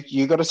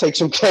you got to take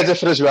some credit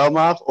for it as well,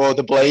 Mark, or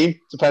the blame,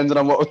 depending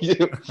on what we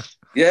do.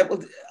 Yeah,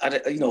 well,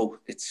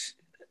 it's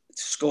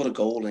to score a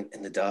goal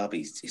in the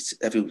derby. It's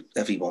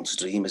everyone's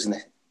dream, isn't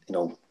it?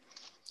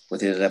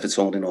 Whether you're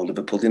Everton or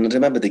Liverpool. And I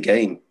remember the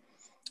game.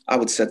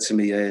 Howard said to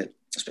me,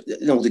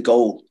 the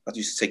goal, I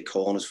used to take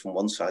corners from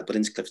one side, but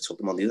Hinchcliffe took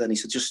them on the other. And he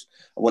said,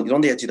 I want you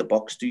on the edge of the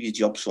box, do your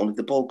job, son. If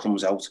the ball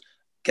comes out,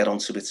 get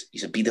onto it. He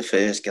said, be the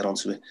first, get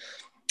onto it.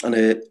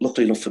 And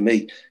luckily enough for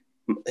me,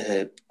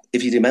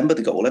 if you remember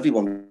the goal,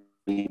 everyone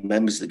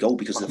remembers the goal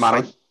because of the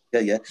fight.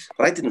 Yeah.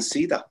 But I didn't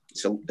see that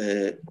until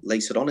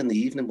later on in the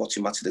evening,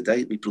 watching Match of the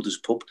Day at my brother's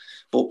pub.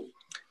 But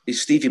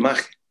Stevie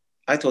Mack,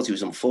 I thought he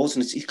was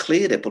unfortunate. He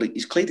cleared it, but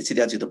he's cleared it to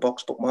the edge of the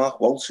box. But Mark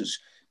Walters,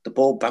 the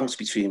ball bounced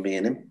between me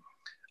and him.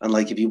 And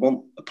like, if you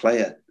want a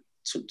player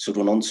to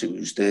run onto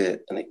who's there,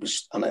 and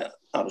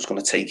I was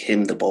going to take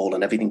him the ball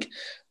and everything.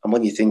 And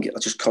when you think, I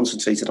just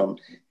concentrated on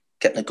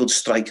getting a good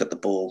strike at the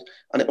ball,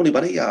 and it only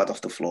went a yard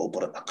off the floor,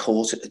 but I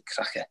caught it a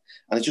cracker,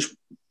 and it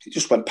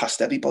just went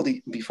past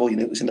everybody. Before you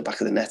knew it was in the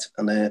back of the net,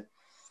 and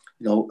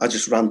I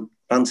just ran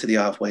to the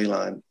halfway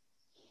line.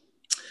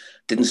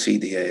 Didn't see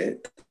the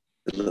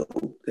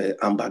little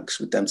handbags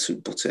with them two,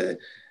 but it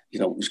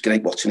was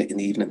great watching it in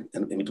the evening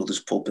in my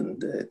brother's pub,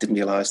 and didn't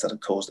realise that it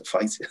caused a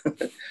fight.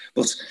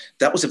 But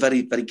that was a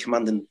very, very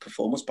commanding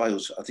performance by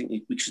us. I think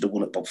we should have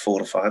won it about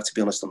 4 or 5, to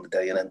be honest, on the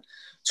day. And then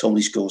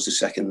Tony scores the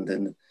second,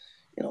 and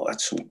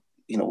had some,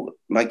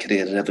 my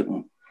career at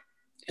Everton,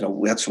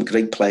 we had some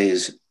great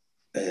players,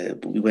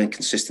 but we weren't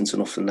consistent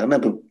enough. And I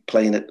remember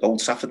playing at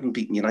Old Trafford and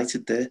beating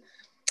United there.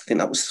 I think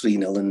that was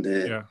 3-0, and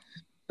it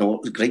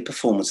was a great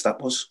performance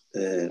that was.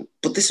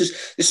 But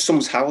this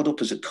sums Howard up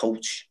as a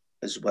coach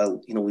as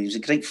well. He was a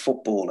great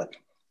footballer,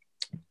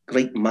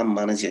 great man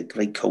manager,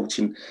 great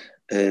coaching.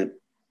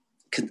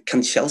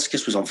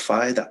 Kanchelskis was on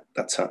fire at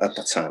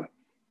that time,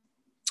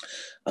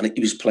 and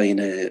he was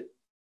playing.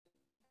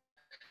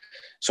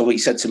 So he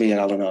said to me and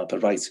Alan Harper,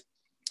 right,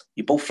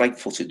 you're both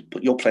right-footed,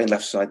 but you're playing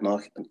left side,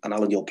 Mark, and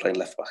Alan, you're playing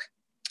left back.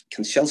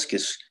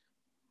 Kanchelskis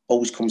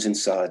always comes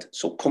inside,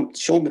 so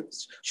show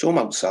him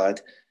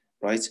outside,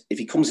 right? If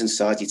he comes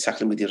inside, you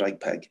tackle him with your right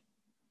peg,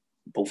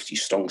 both your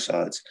strong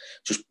sides.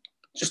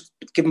 Just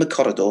give him a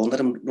corridor and let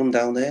him run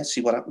down there,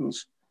 see what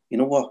happens. You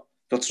know what?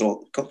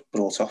 Got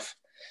brought off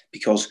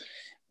because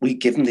we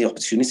gave him the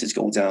opportunity to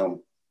go down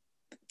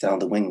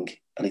the wing,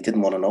 and he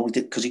didn't want to know. He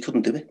did because he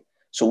couldn't do it.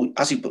 So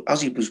as he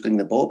was bringing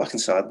the ball back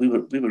inside, we were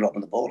robbing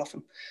the ball off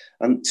him.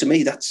 And to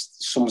me, that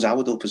sums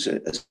Howard up as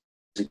a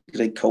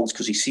great coach,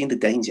 because he's seen the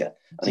danger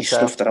and he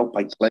snuffed it out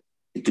by playing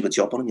to do a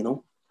job on him.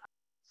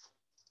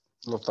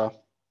 Love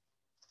that.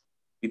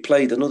 We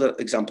played, another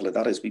example of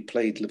that is we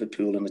played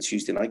Liverpool in a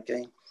Tuesday night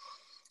game,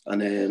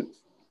 and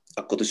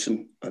at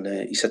Goodison, and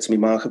he said to me,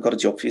 Mark, I've got a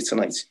job for you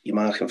tonight. You're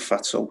marking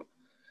Fatso.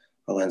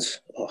 I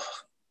went,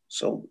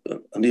 so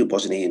I knew it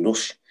wasn't Ian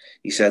Rush.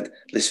 He said,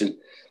 listen,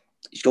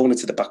 he's going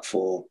into the back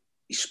four,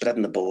 he's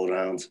spreading the ball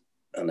around,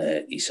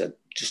 and he said,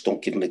 just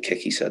don't give him a kick.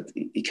 He said,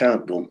 he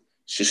can't run,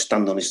 just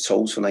stand on his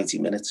toes for 90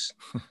 minutes.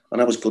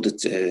 And I was good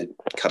at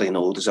carrying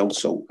orders out,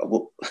 so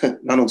I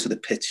ran onto the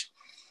pitch,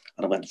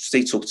 and I went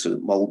straight up to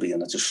Molby,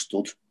 and I just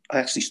stood. I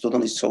actually stood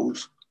on his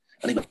toes,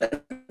 and he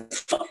went,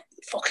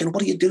 fucking,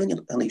 what are you doing?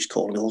 And he was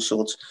calling me all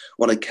sorts.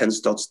 One of Ken's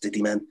Dodds,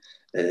 Diddy men,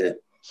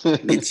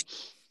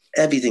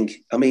 everything.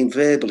 I mean,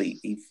 verbally,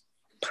 he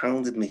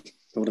pounded me.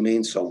 You know what I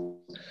mean? So,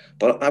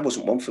 but I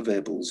wasn't one for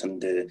verbals,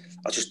 and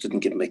I just didn't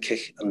give him a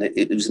kick. And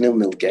it was a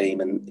 0-0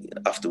 game, and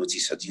afterwards he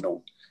said,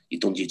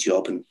 you've done your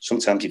job, and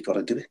sometimes you've got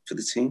to do it for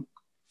the team.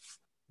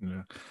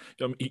 Yeah,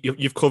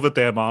 you've covered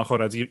there, Mark,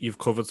 already. You've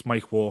covered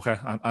Mike Walker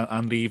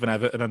and leaving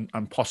Everton,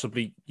 and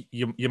possibly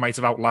you might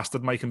have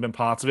outlasted Mike and been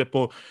part of it,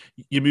 but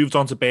you moved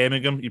on to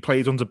Birmingham, you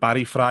played under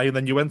Barry Fry, and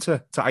then you went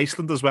to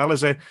Iceland as well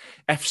as a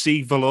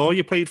FC Valor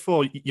you played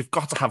for. You've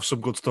got to have some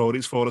good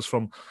stories for us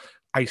from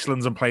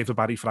Iceland and playing for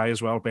Barry Fry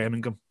as well,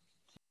 Birmingham.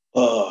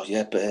 Oh,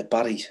 yeah,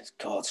 Barry,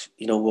 God,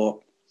 you know what?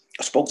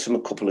 I spoke to him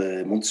a couple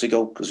of months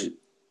ago because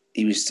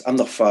I'm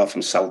not far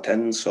from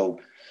Southend, so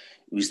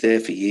he was there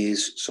for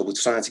years. So we're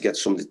trying to get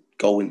somebody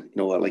going,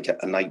 like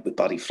a night with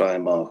Barry Fry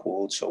and Mark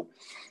Ward. So,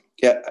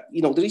 yeah,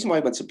 the reason why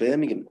I went to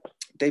Birmingham,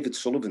 David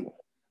Sullivan,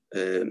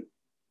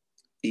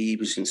 he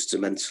was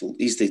instrumental.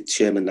 He's the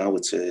chairman now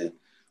at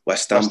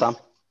West Ham.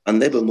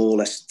 And they were more or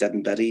less dead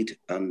and buried.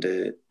 And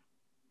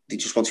they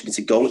just wanted me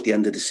to go at the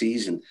end of the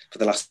season for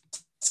the last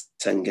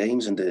 10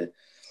 games. And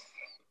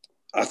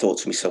I thought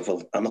to myself,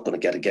 well, I'm not going to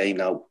get a game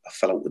now. I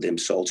fell out with him,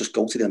 so I'll just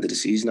go to the end of the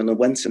season. And I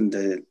went, and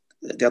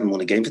they hadn't won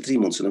a game for 3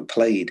 months, and I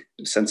played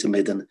centre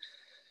mid, and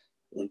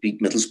we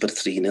beat Middlesbrough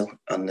 3-0,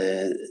 and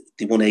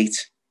they won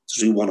 8,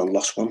 drew 1 and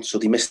lost 1. So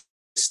they missed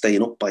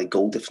staying up by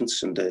goal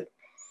difference, and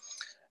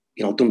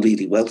done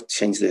really well,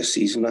 changed their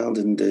season round.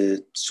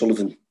 And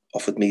Sullivan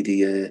offered me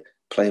the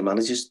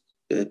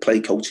play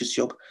coach's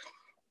job.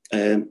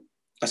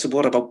 I said,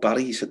 what about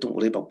Barry? He said, don't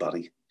worry about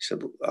Barry. He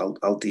said,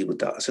 I'll deal with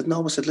that. I said,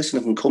 no. I said, listen,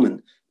 if I'm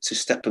coming to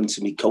step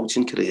into my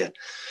coaching career.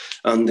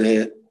 And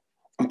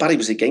Barry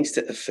was against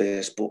it at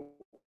first, but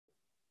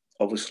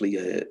obviously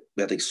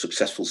we had a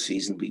successful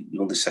season. We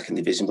won the second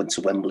division, went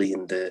to Wembley,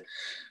 and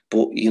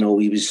but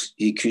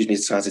he accused me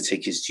of trying to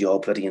take his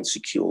job, very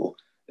insecure.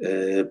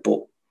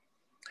 But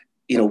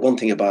one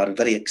thing about him,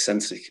 very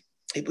eccentric.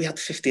 We had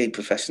 58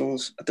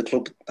 professionals at the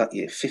club that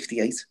year,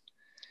 58.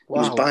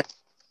 He was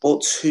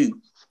bought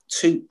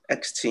two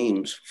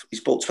ex-teams.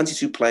 He's bought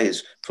 22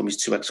 players from his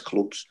two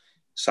ex-clubs,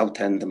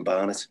 Southend and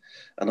Barnet,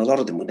 and a lot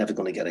of them were never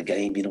going to get a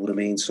game. You know what I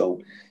mean?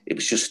 So it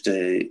was just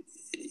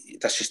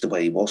that's just the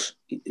way he was.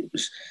 It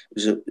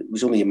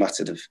was only a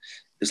matter of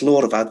there's a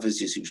lot of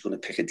adversaries who was going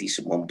to pick a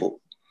decent one, but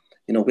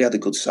you know we had a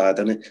good side,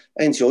 and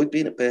I enjoyed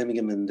being at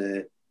Birmingham and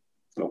you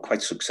know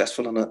quite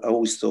successful. And I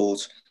always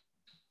thought,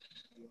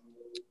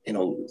 you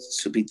know,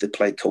 to be the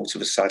play coach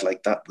of a side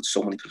like that with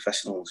so many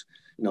professionals,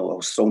 you know, I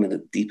was thrown in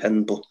the deep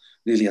end, but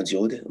really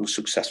enjoyed it and was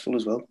successful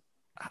as well.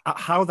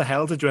 How the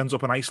hell did you end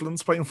up in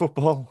Iceland playing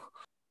football?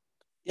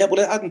 Yeah,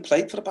 well, I hadn't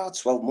played for about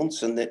 12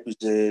 months, and it was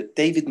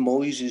David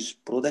Moyes'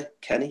 brother,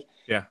 Kenny.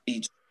 Yeah.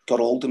 He got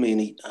hold of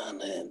me,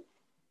 and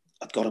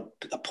I'd got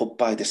a pub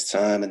by this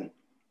time and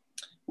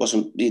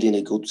wasn't really in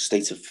a good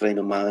state of frame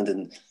of mind,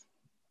 and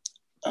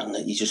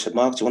he just said,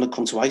 Mark, do you want to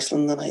come to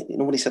Iceland? And you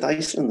know, when he said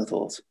Iceland, I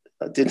thought,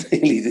 I didn't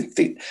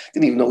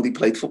even know they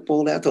played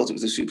football there. I thought it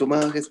was a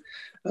supermarket.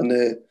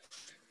 And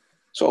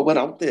so I went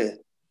out there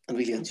and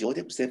really enjoyed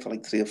it. I was there for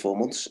like 3 or 4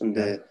 months, and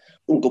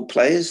some good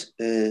players.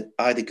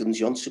 Ida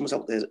Guns-Johnson was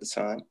out there at the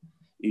time.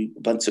 He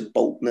went to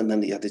Bolton, and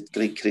then he had a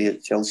great career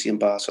at Chelsea and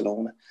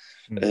Barcelona.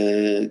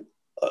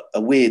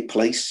 A weird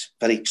place,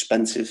 very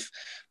expensive.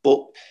 But,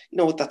 you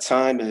know, at that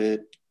time,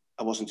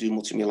 I wasn't doing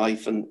much in my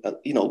life, and,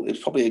 you know, it was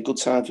probably a good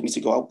time for me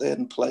to go out there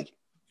and play.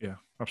 Yeah,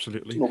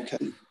 absolutely.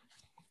 Okay.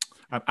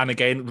 And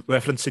again,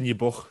 referencing your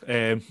book,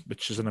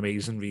 which is an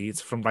amazing read,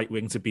 From Right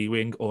Wing to B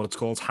Wing, or it's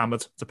called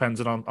Hammered,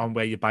 depending on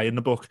where you're buying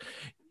the book.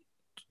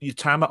 Your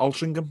time at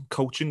Altrincham,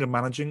 coaching and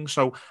managing.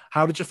 So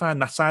how did you find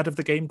that side of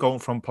the game, going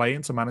from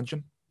playing to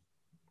managing?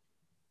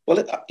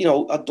 Well, you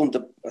know, I'd done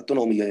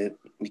all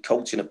my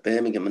coaching at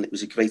Birmingham, and it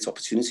was a great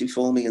opportunity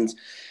for me. And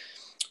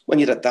when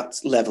you're at that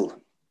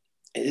level,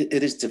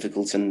 it is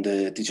difficult, and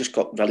they just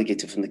got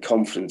relegated from the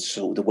conference,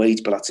 so the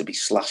wage bill had to be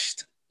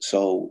slashed.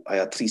 So I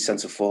had 3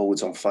 centre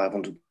forwards on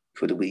 500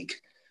 quid a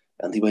week,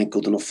 and they weren't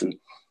good enough. And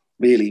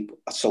really,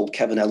 I sold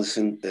Kevin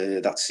Ellison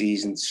that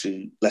season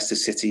to Leicester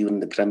City in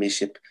the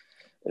Premiership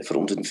for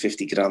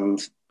 150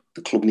 grand.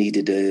 The club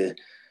needed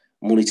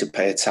money to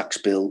pay a tax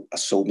bill. I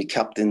sold my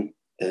captain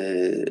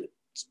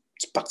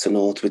back to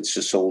Northwich.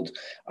 I sold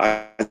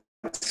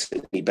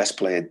my best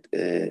player,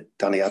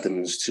 Danny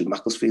Adams, to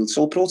Macclesfield.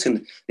 So I brought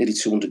in nearly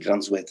 200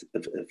 grand's worth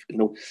of, you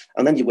know,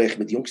 and then you're working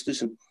with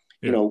youngsters, and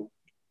you know,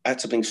 I had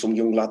to bring some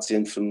young lads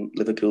in from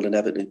Liverpool and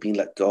Everton who'd been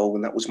let go,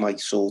 and that was my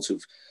sort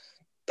of,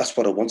 that's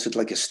what I wanted,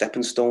 like a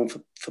stepping stone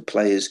for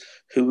players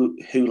who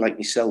like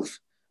myself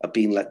are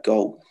being let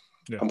go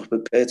and were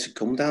prepared to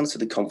come down to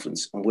the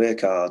conference and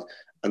work hard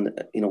and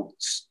you know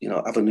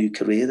have a new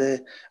career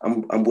there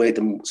and work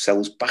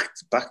themselves back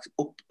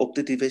up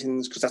the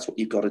divisions, because that's what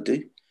you've got to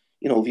do.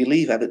 You know, if you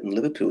leave Everton and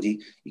Liverpool,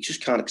 you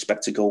just can't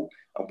expect to go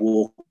and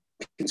walk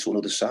into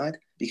another side,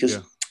 because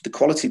the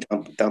quality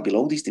down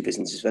below these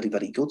divisions is very,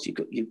 very good.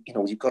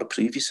 You've got to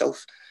prove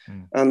yourself.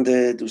 And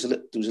there was a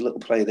little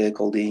player there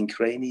called Ian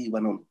Craney. He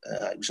went on.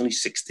 He was only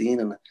 16,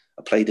 and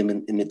I played him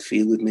in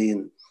midfield with me,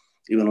 and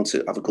he went on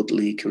to have a good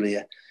league career.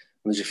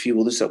 And there's a few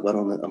others that went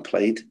on and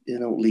played, you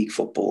know, league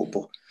football,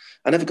 but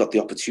I never got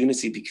the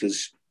opportunity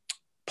because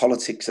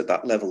politics at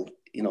that level,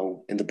 you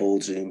know, in the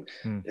boardroom,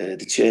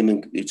 the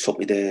chairman who took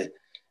me there,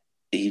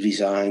 he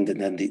resigned, and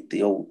then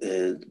the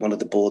one of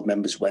the board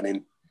members went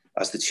in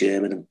as the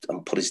chairman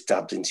and put his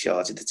dad in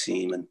charge of the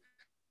team. And,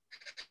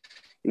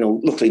 you know,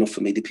 luckily enough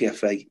for me, the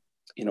PFA,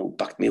 you know,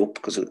 backed me up,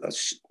 because, I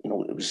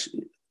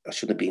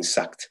shouldn't have been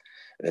sacked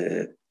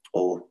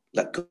or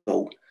let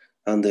go.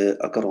 And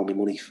I got all my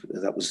money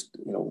that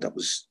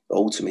was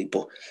owed to me.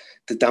 But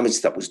the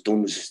damage that was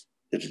done was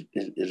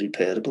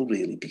irreparable,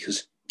 really,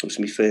 because it was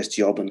my first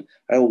job. And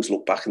I always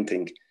look back and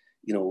think,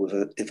 you know,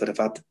 if I'd have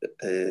had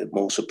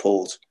more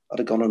support, I'd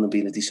have gone on and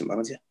been a decent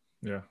manager.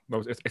 Yeah,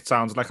 no, it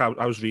sounds like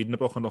I was reading the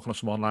book and looking at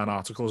some online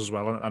articles as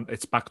well, and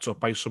it's backed up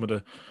by some of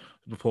the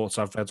reports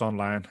I've read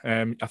online.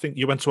 I think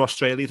you went to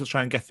Australia to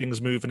try and get things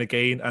moving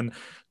again, and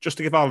just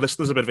to give our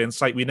listeners a bit of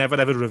insight, we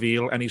never ever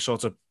reveal any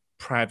sort of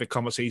private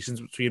conversations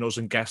between us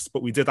and guests,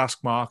 but we did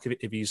ask Mark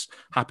if he's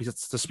happy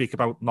to speak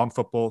about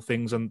non-football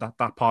things and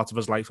that part of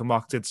his life, and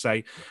Mark did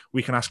say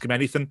we can ask him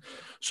anything.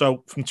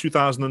 So from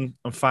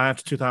 2005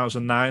 to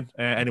 2009,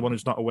 anyone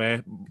who's not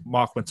aware,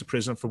 Mark went to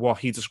prison for what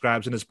he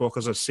describes in his book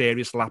as a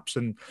serious lapse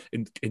in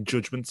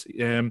judgment.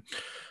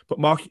 But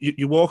Mark,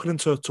 you're walking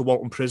into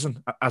Walton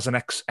Prison as an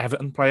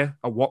ex-Everton player.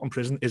 Walton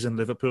Prison is in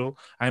Liverpool.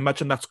 I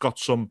imagine that's got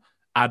some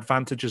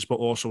advantages but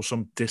also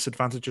some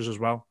disadvantages as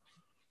well.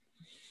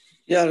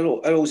 Yeah,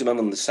 I always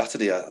remember on the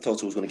Saturday, I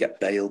thought I was going to get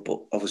bail,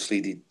 but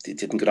obviously they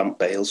didn't grant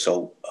bail.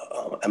 So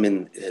I'm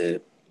in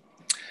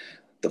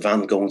the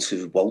van going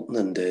to Walton,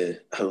 and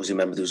I always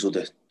remember there was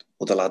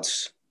other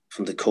lads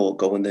from the court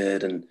going there,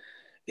 and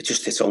it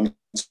just hits home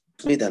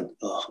to me then.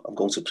 Oh, I'm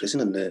going to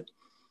prison, and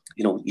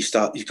you know, you've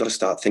got to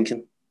start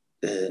thinking,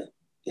 you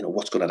know,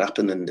 what's going to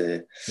happen.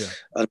 And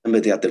I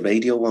remember they had the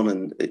radio on,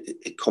 and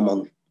it come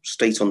on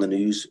straight on the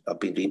news.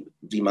 I've been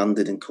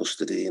remanded in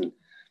custody, and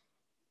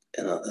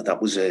that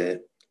was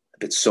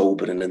bit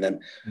sobering. And then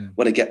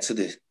when I get to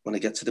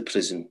the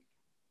prison,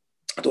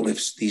 I don't know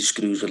if these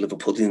screws were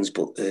Liverpudlians,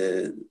 but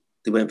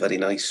they weren't very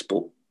nice.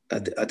 But I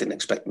didn't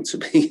expect them to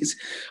be.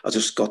 I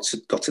just got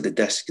to the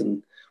desk,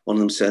 and one of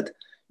them said,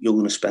 "You're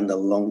going to spend a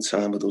long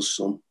time with us,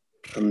 son."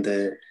 And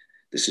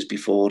this is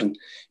before, and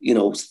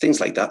things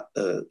like that.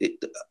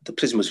 The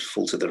prison was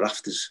full to the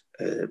rafters,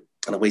 and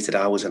I waited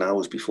hours and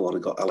hours before I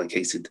got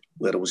allocated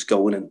where I was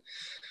going. And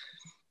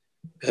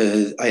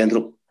I ended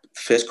up the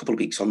first couple of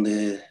weeks on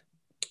a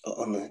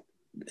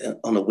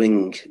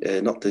wing,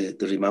 not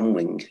the remand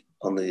wing,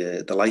 on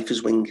the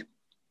lifers wing.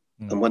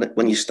 And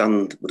when you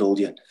stand with all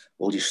your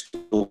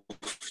stuff,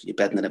 your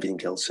bedding and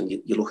everything else, and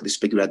you look at this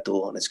big red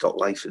door and it's got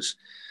lifers,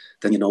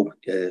 then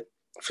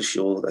for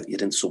sure that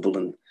you're in trouble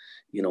and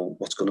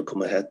what's going to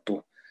come ahead.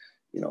 But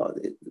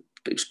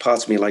it was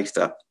part of my life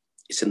that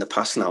it's in the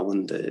past now,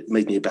 and it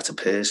made me a better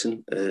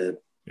person. Done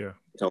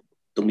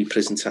my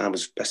prison time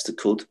as best I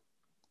could,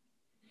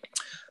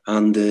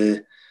 and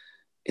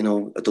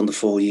I'd done the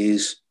 4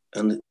 years,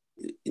 and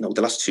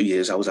the last 2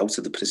 years I was out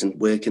of the prison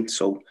working,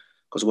 so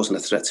because I wasn't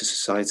a threat to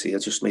society, I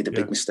just made a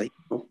big mistake.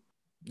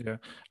 Yeah,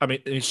 I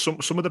mean,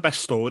 some of the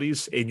best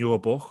stories in your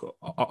book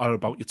are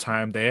about your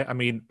time there. I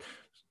mean,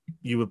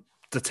 you were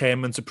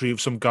determined to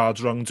prove some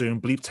guards wrong, doing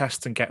bleep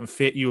tests and getting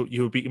fit. You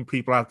were beating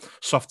people at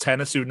soft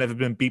tennis who'd never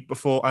been beat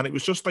before, and it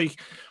was just like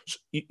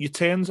you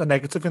turned a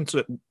negative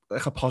into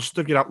like a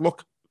positive. Your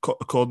outlook,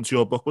 according to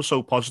your book, was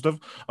so positive.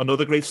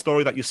 Another great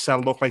story that you sell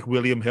looked like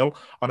William Hill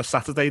on a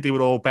Saturday. They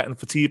were all betting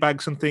for tea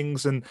bags and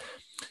things. And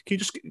can you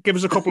just give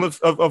us a couple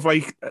of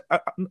like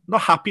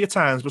not happier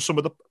times, but some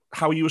of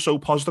how you were so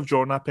positive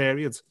during that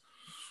period?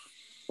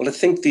 Well, I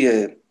think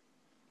they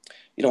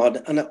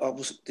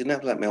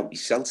never let me out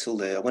myself till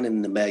there. I went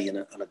in the May and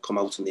I come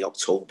out in the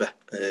October.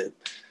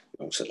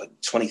 So like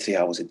 23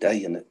 hours a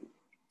day, and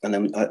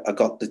then I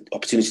got the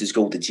opportunity to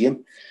go to the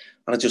gym,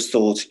 and I just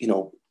thought,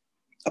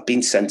 I've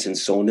been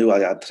sentenced, so I knew I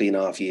had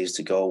 3.5 years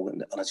to go,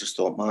 and I just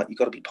thought, Mark, you've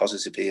got to be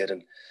positive here,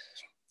 and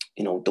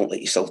don't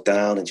let yourself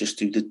down, and just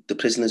do the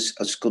prison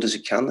as good as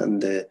you can.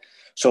 And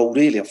so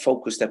really, I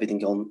focused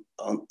everything on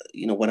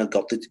when I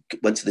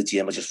went to the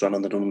gym, I just ran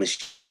on the running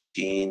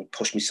machine,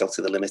 pushed myself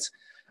to the limit,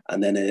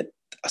 and then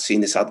I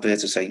seen this advert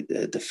to say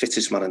the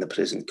fittest man in the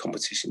prison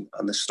competition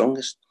and the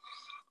strongest.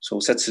 So I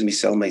said to my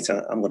cellmate,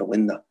 I'm going to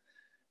win that.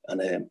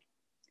 And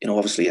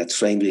obviously I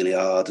trained really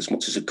hard as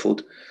much as I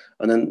could.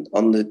 And then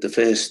on the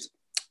first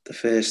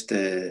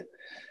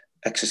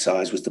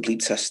exercise was the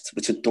bleep test,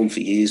 which I'd done for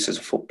years as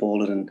a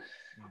footballer. And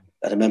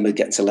I remember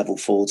getting to level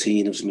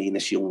 14. It was me and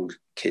this young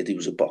kid who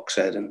was a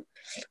boxer, and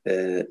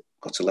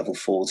got to level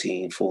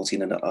 14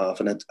 and a half,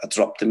 and I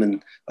dropped him,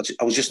 and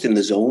I was just in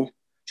the zone,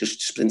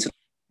 just sprinting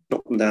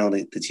up and down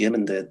the gym,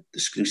 and the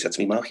screw said to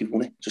me, Mark, you've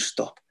won it, just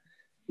stop.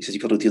 He said,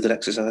 you've got all the other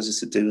exercises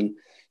to do, and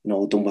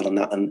I've done well on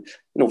that. And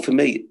for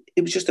me,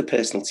 it was just a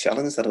personal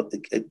challenge that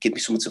it gave me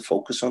something to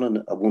focus on, and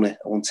I won it.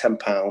 I won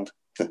 £10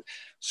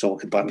 so I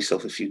could buy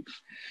myself a few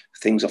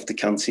things off the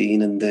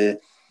canteen. And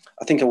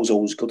I think I was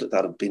always good at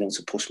that, of being able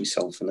to push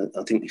myself, and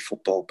I think my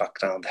football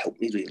background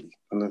helped me really.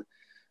 And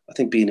I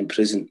think being in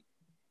prison,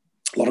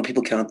 a lot of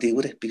people can't deal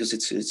with it because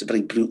it's a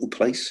very brutal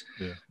place.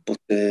 Yeah. But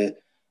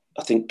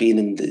I think being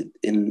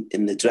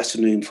in the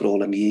dressing room for all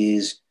them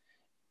years,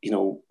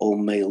 all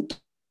male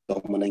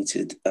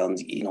dominated, and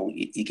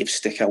you give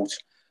stick out,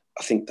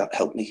 I think that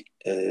helped me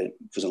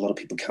because a lot of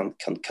people can't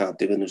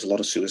do it. And there was a lot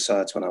of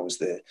suicides when I was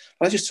there.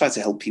 But I just tried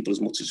to help people as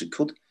much as I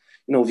could. If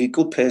you're a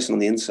good person on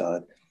the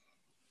inside,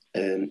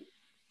 you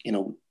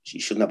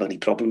shouldn't have any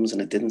problems,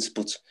 and it didn't.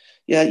 But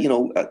yeah,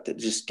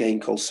 this game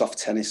called soft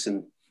tennis,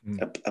 and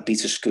I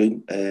beat a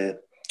screw who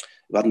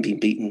hadn't been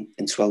beaten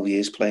in 12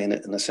 years playing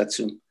it, and I said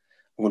to him,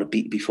 I want to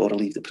beat you before I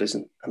leave the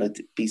prison. And I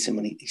beat him,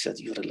 and he said,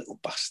 you're a little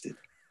bastard.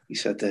 He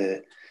said,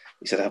 I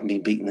haven't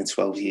been beaten in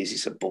 12 years. He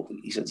said,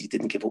 you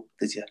didn't give up,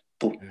 did you?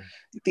 But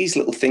these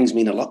little things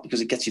mean a lot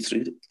because it gets you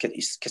through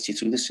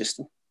the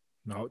system.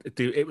 No,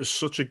 it was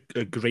such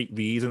a great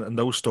read, and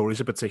those stories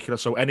in particular.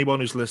 So anyone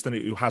who's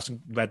listening who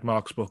hasn't read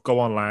Mark's book, go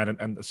online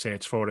and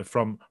search for it,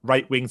 from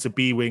Right Wing to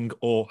B Wing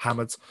or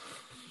Hammered.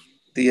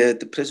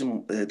 The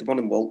prison, the one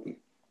in Walton,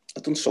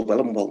 I'd done so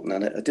well in Walton,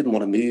 and I didn't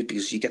want to move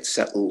because you get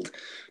settled,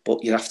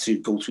 but you have to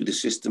go through the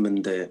system.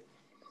 And I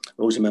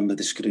always remember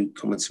the screw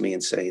coming to me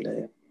and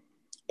saying,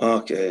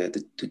 Mark,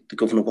 the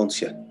governor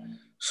wants you.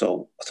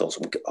 So I thought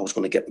I was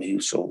going to get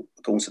moved. So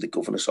I go into the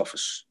governor's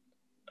office,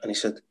 and he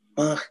said,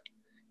 Mark,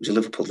 he was a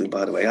Liverpudlian,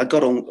 by the way. I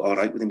got on all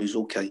right with him. He was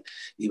okay.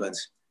 He went,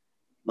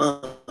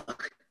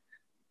 Mark,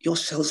 your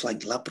cell's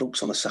like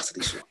Ladbrokes on a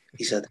Saturday. So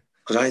he said,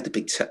 because I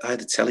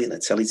had a telly and a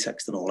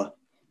teletext and all that.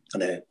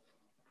 And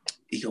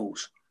he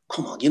goes,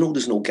 come on,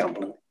 there's no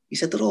gambling. He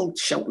said, they're all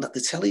shouting at the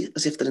telly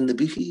as if they're in the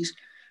bookies.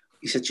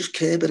 He said, just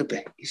curb it a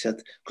bit. He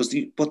said, because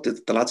what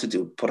the lads would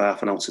do, put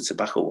half an ounce of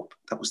tobacco up.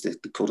 That was the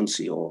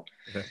currency, or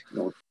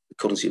the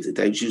currency of the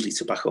day. It was usually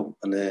tobacco.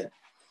 And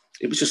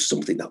it was just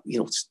something that,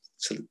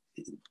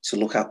 to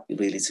look at,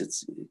 really,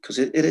 because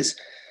it is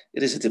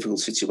a difficult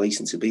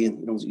situation to be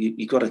in.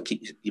 You got to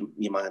keep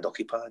your mind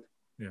occupied.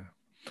 Yeah.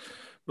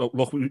 Look,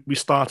 we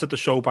started the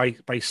show by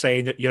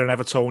saying that you're an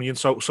Evertonian.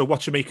 So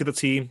what you make of the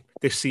team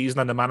this season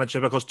and the manager?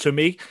 Because to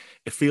me,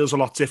 it feels a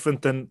lot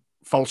different than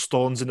false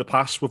dawns in the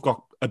past. We've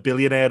got a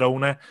billionaire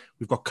owner.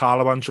 We've got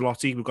Carlo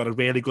Ancelotti. We've got a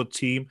really good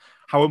team.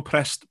 How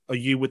impressed are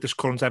you with this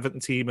current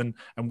Everton team, and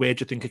where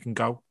do you think it can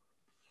go?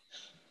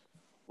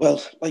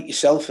 Well, like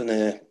yourself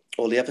and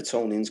all the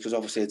Evertonians, because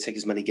obviously I take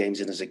as many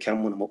games in as I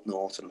can when I'm up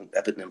north, and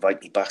Everton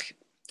invite me back,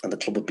 and the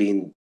club have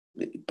been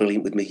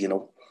brilliant with me, you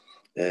know.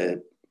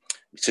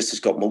 My sister's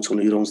got motor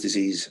neurons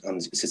disease,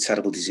 and it's a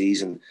terrible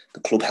disease, and the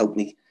club helped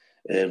me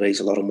raise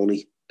a lot of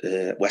money.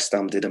 West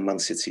Ham did, and Man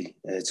City,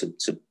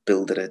 to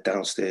build a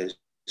downstairs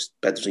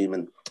bedroom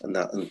and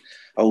that. And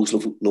I always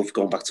love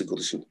going back to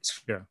Goodison.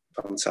 It's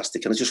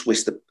fantastic, and I just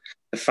wish the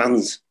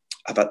fans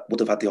would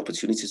have had the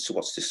opportunity to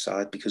watch this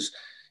side, because,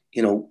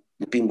 you know,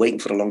 we've been waiting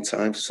for a long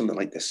time for something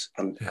like this,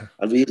 and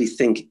I really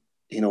think,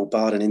 you know,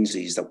 barring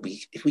injuries, that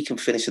if we can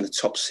finish in the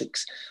top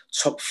 6,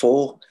 top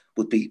 4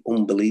 would be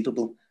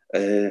unbelievable.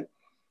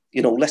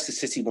 You know, Leicester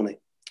City won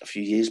it a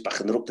few years back,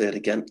 and they're up there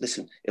again.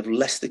 Listen, if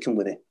Leicester can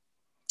win it,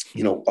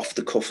 you know, off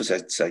the cuff, as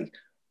I'd say,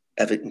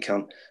 Everton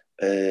can.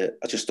 I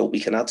just hope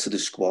we can add to the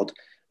squad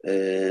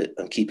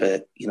and keep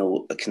a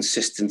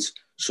consistent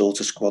sort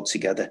of squad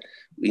together.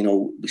 You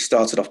know, we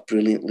started off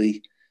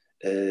brilliantly.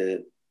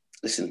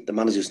 Listen, the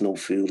manager's no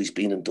fool. He's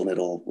been and done it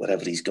all,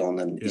 wherever he's gone,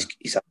 and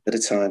he's had a bit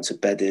of time to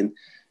bed in.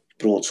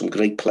 Brought some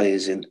great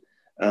players in,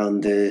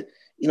 and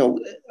you know,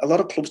 a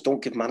lot of clubs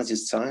don't give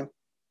managers time.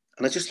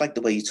 And I just like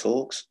the way he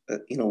talks.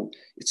 You know,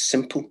 it's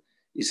simple.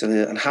 He's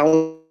and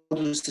Howard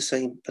was the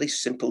same. Very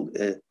simple.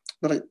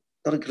 Not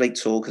a great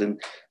talker,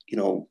 and, you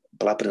know,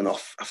 blabbering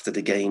off after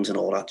the games and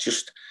all that.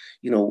 Just,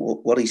 you know,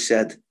 what he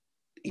said,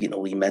 you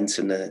know, he meant.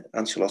 And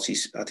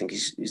Ancelotti, I think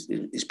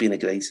he's been a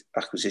great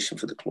acquisition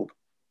for the club.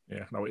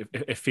 Yeah, no,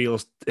 it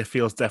feels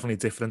definitely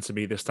different to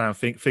me this time.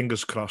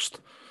 Fingers crossed.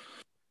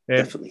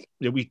 Definitely.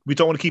 Yeah, we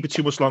don't want to keep it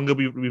too much longer.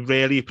 We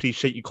really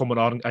appreciate you coming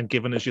on and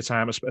giving us your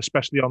time,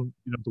 especially on,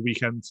 you know, the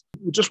weekend.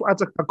 We just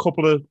had a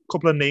couple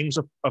of names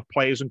of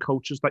players and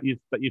coaches that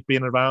you've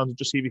been around, and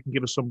just see if you can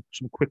give us some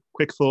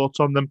quick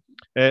thoughts on them.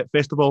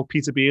 First of all,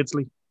 Peter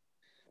Beardsley.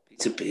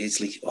 Peter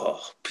Beardsley,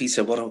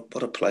 Peter,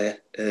 what a player!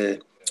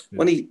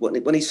 When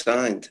he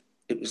signed,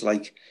 it was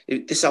like,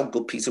 this is how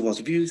good Peter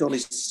was. If he was on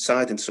his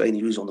side in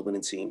training, he was on the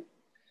winning team.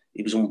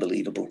 He was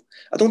unbelievable.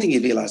 I don't think he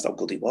realised how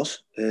good he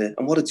was.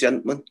 And what a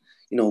gentleman.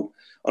 You know,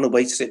 on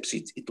away trips,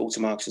 he'd go to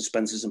Marks and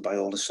Spencer's and buy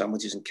all the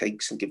sandwiches and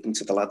cakes and give them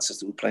to the lads as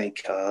they were playing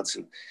cards.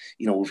 And,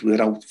 you know, if we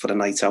were out for a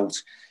night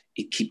out,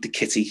 he'd keep the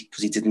kitty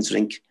because he didn't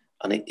drink.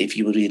 And if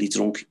you were really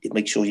drunk, he'd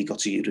make sure you got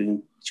to your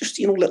room. Just,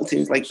 you know, little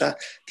things like that.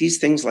 These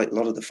things, like, a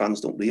lot of the fans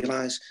don't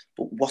realise.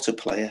 But what a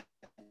player.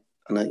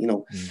 And, you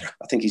know,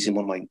 I think he's in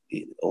one of my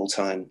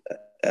all-time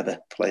ever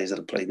players that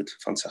I've played with.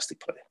 Fantastic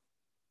player.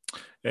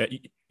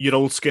 Your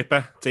old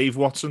skipper, Dave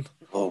Watson.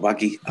 Oh,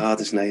 Waggy, hard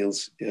as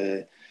nails.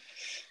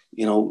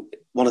 You know,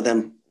 one of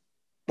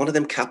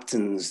them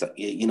captains that,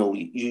 you know,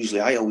 usually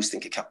I always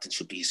think a captain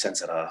should be a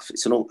centre half.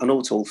 I know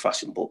it's old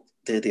fashioned, but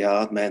they're the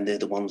hard men. They're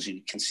the ones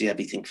who can see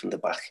everything from the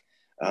back.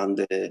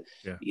 And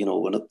you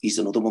know, he's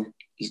another one.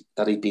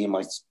 That'd be in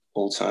my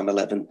all-time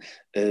 11.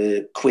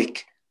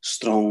 Quick,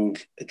 strong,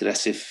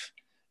 aggressive,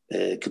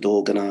 could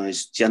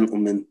organise,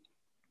 gentleman,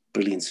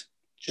 brilliant.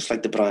 Just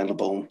like the Brian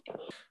LeBone.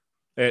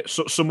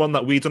 So someone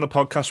that we'd done a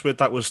podcast with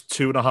that was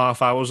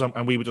 2.5 hours,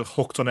 and we were just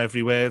hooked on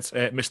every word.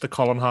 Mr.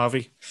 Colin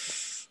Harvey.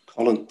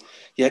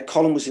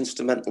 Colin was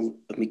instrumental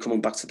of me coming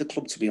back to the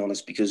club, to be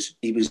honest, because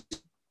he was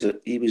the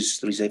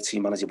reserve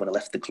team manager when I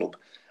left the club.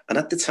 And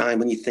at the time,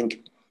 when you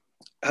think,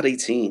 at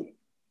 18,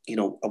 you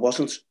know, I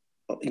was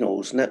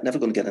never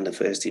going to get in the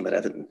first team at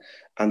Everton.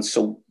 And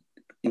so,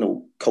 you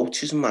know,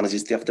 coaches and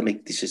managers, they have to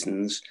make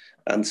decisions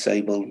and say,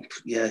 well,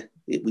 yeah,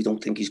 we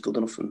don't think he's good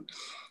enough. And,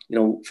 you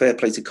know, fair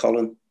play to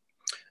Colin.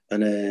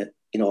 And,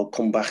 you know, I'll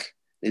come back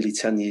nearly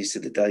 10 years to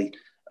the day,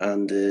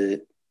 and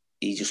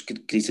he just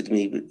greeted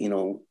me with, you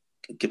know,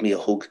 give me a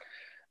hug.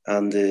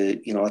 And,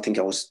 you know, I think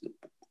I was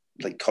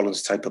like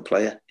Colin's type of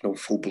player, you know,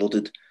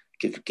 full-blooded,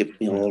 give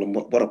me all. And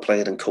what a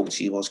player and coach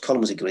he was.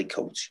 Colin was a great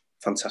coach,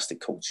 fantastic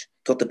coach.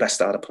 Got the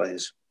best out of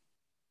players.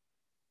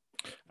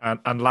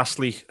 And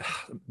lastly,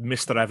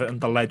 Mr. Everton,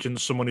 the legend,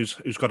 someone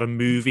who's got a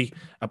movie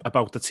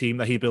about the team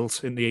that he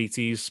built in the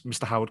 80s,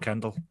 Mr. Howard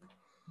Kendall.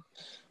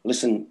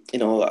 Listen, you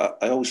know,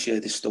 I always share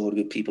this story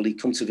with people.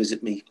 He'd come to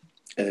visit me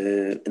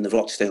in the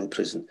Rochdale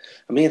prison,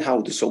 and me and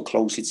Howard were so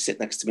close. He'd sit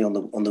next to me on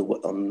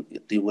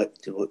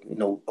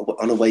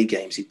away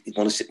games. He'd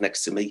want to sit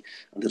next to me,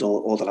 and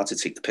all the lads would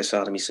take the piss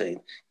out of me, saying,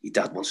 "Your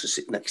dad wants to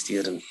sit next to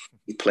you," and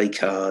he'd play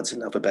cards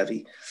and have a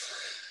bevy.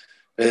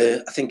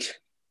 I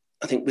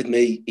think with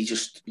me, he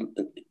just, you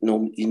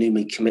know, he knew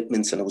my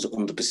commitment, and I was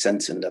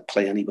 100%, and I'd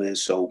play anywhere.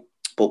 So,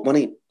 but when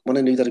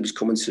I knew that he was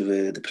coming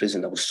to the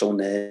prison, I was so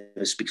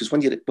nervous, because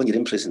when you're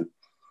in prison,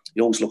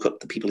 you always look at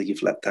the people that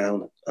you've let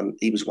down, and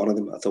he was one of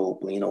them. I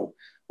thought, well, you know,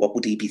 what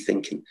would he be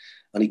thinking?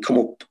 And he'd come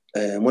up,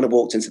 and when I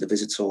walked into the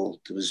visits hall,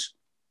 there was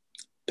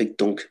big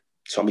dunk,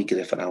 Tommy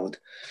Griffin Howard,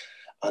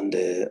 and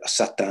I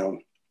sat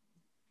down,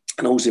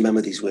 And I always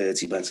remember these words.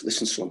 He went,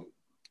 listen, son,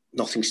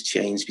 nothing's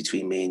changed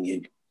between me and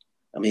you.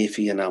 I'm here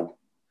for you now.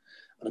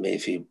 And I'm here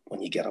for you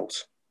when you get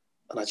out.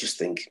 And I just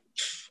think,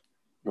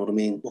 you know what I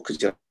mean? What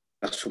could you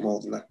ask for more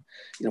than that?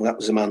 You know, that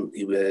was a man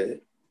who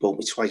bought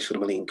me twice for £1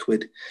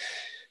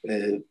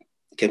 million.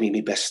 Gave me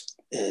my best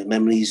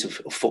memories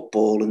of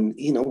football. And,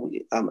 you know,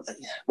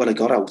 when I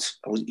got out,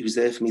 he was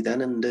there for me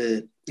then. And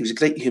he was a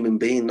great human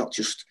being, not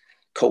just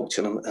coach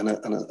and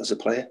as a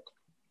player.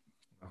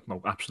 No,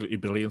 absolutely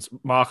brilliant.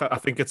 Mark, I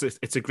think it's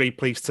a great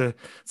place to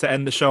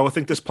end the show. I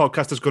think this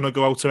podcast is going to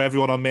go out to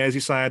everyone on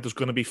Merseyside. There's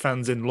going to be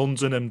fans in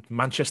London and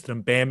Manchester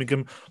and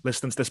Birmingham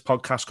listening to this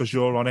podcast because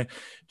you're on it.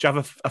 Do you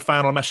have a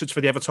final message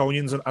for the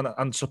Evertonians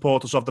and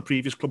supporters of the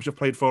previous clubs you've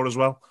played for as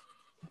well?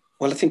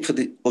 Well, I think for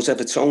us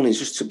Evertonians,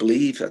 just to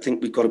believe. I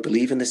think we've got to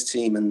believe in this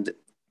team. And,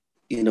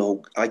 you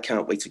know, I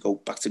can't wait to go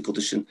back to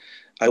Goodison.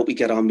 I hope we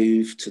get our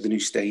move to the new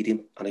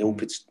stadium. And I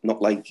hope it's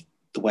not like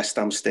the West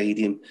Ham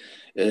Stadium.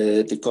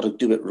 They've got to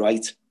do it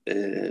right.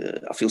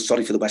 I feel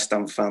sorry for the West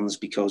Ham fans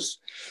because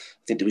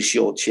I think they were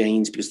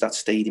short-changed because that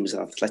stadium is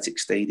an athletic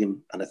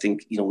stadium. And I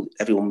think, you know,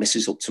 everyone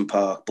misses Upton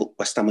Park, but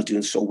West Ham are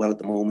doing so well at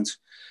the moment.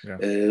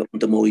 Yeah.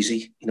 Under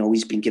Moisey, you know,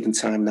 he's been given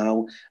time now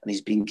and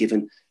he's been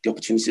given the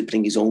opportunity to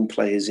bring his own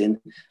players in.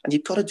 And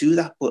you've got to do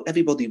that, but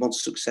everybody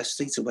wants success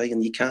straight away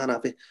and you can't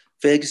have it.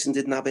 Ferguson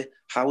didn't have it.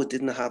 Howard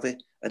didn't have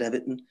it at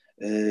Everton.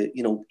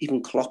 You know,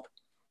 even Klopp.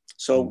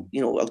 So, you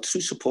know, a true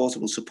supporter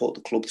will support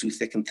the club through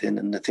thick and thin.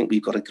 And I think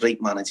we've got a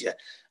great manager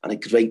and a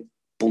great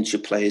bunch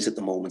of players at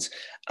the moment.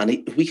 And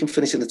if we can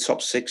finish in the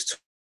top 6,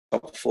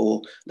 top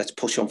 4, let's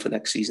push on for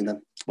next season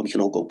then, when we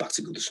can all go back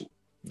to Goodison.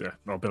 Yeah,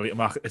 no, brilliant,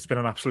 Mark. It's been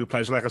an absolute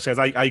pleasure. Like I said,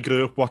 I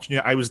grew up watching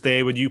you. I was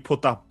there when you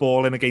put that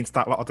ball in against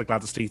that lot of the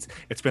Gladys Street.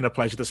 It's been a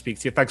pleasure to speak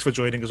to you. Thanks for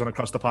joining us on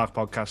Across the Park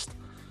podcast.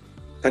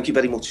 Thank you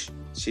very much.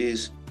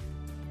 Cheers.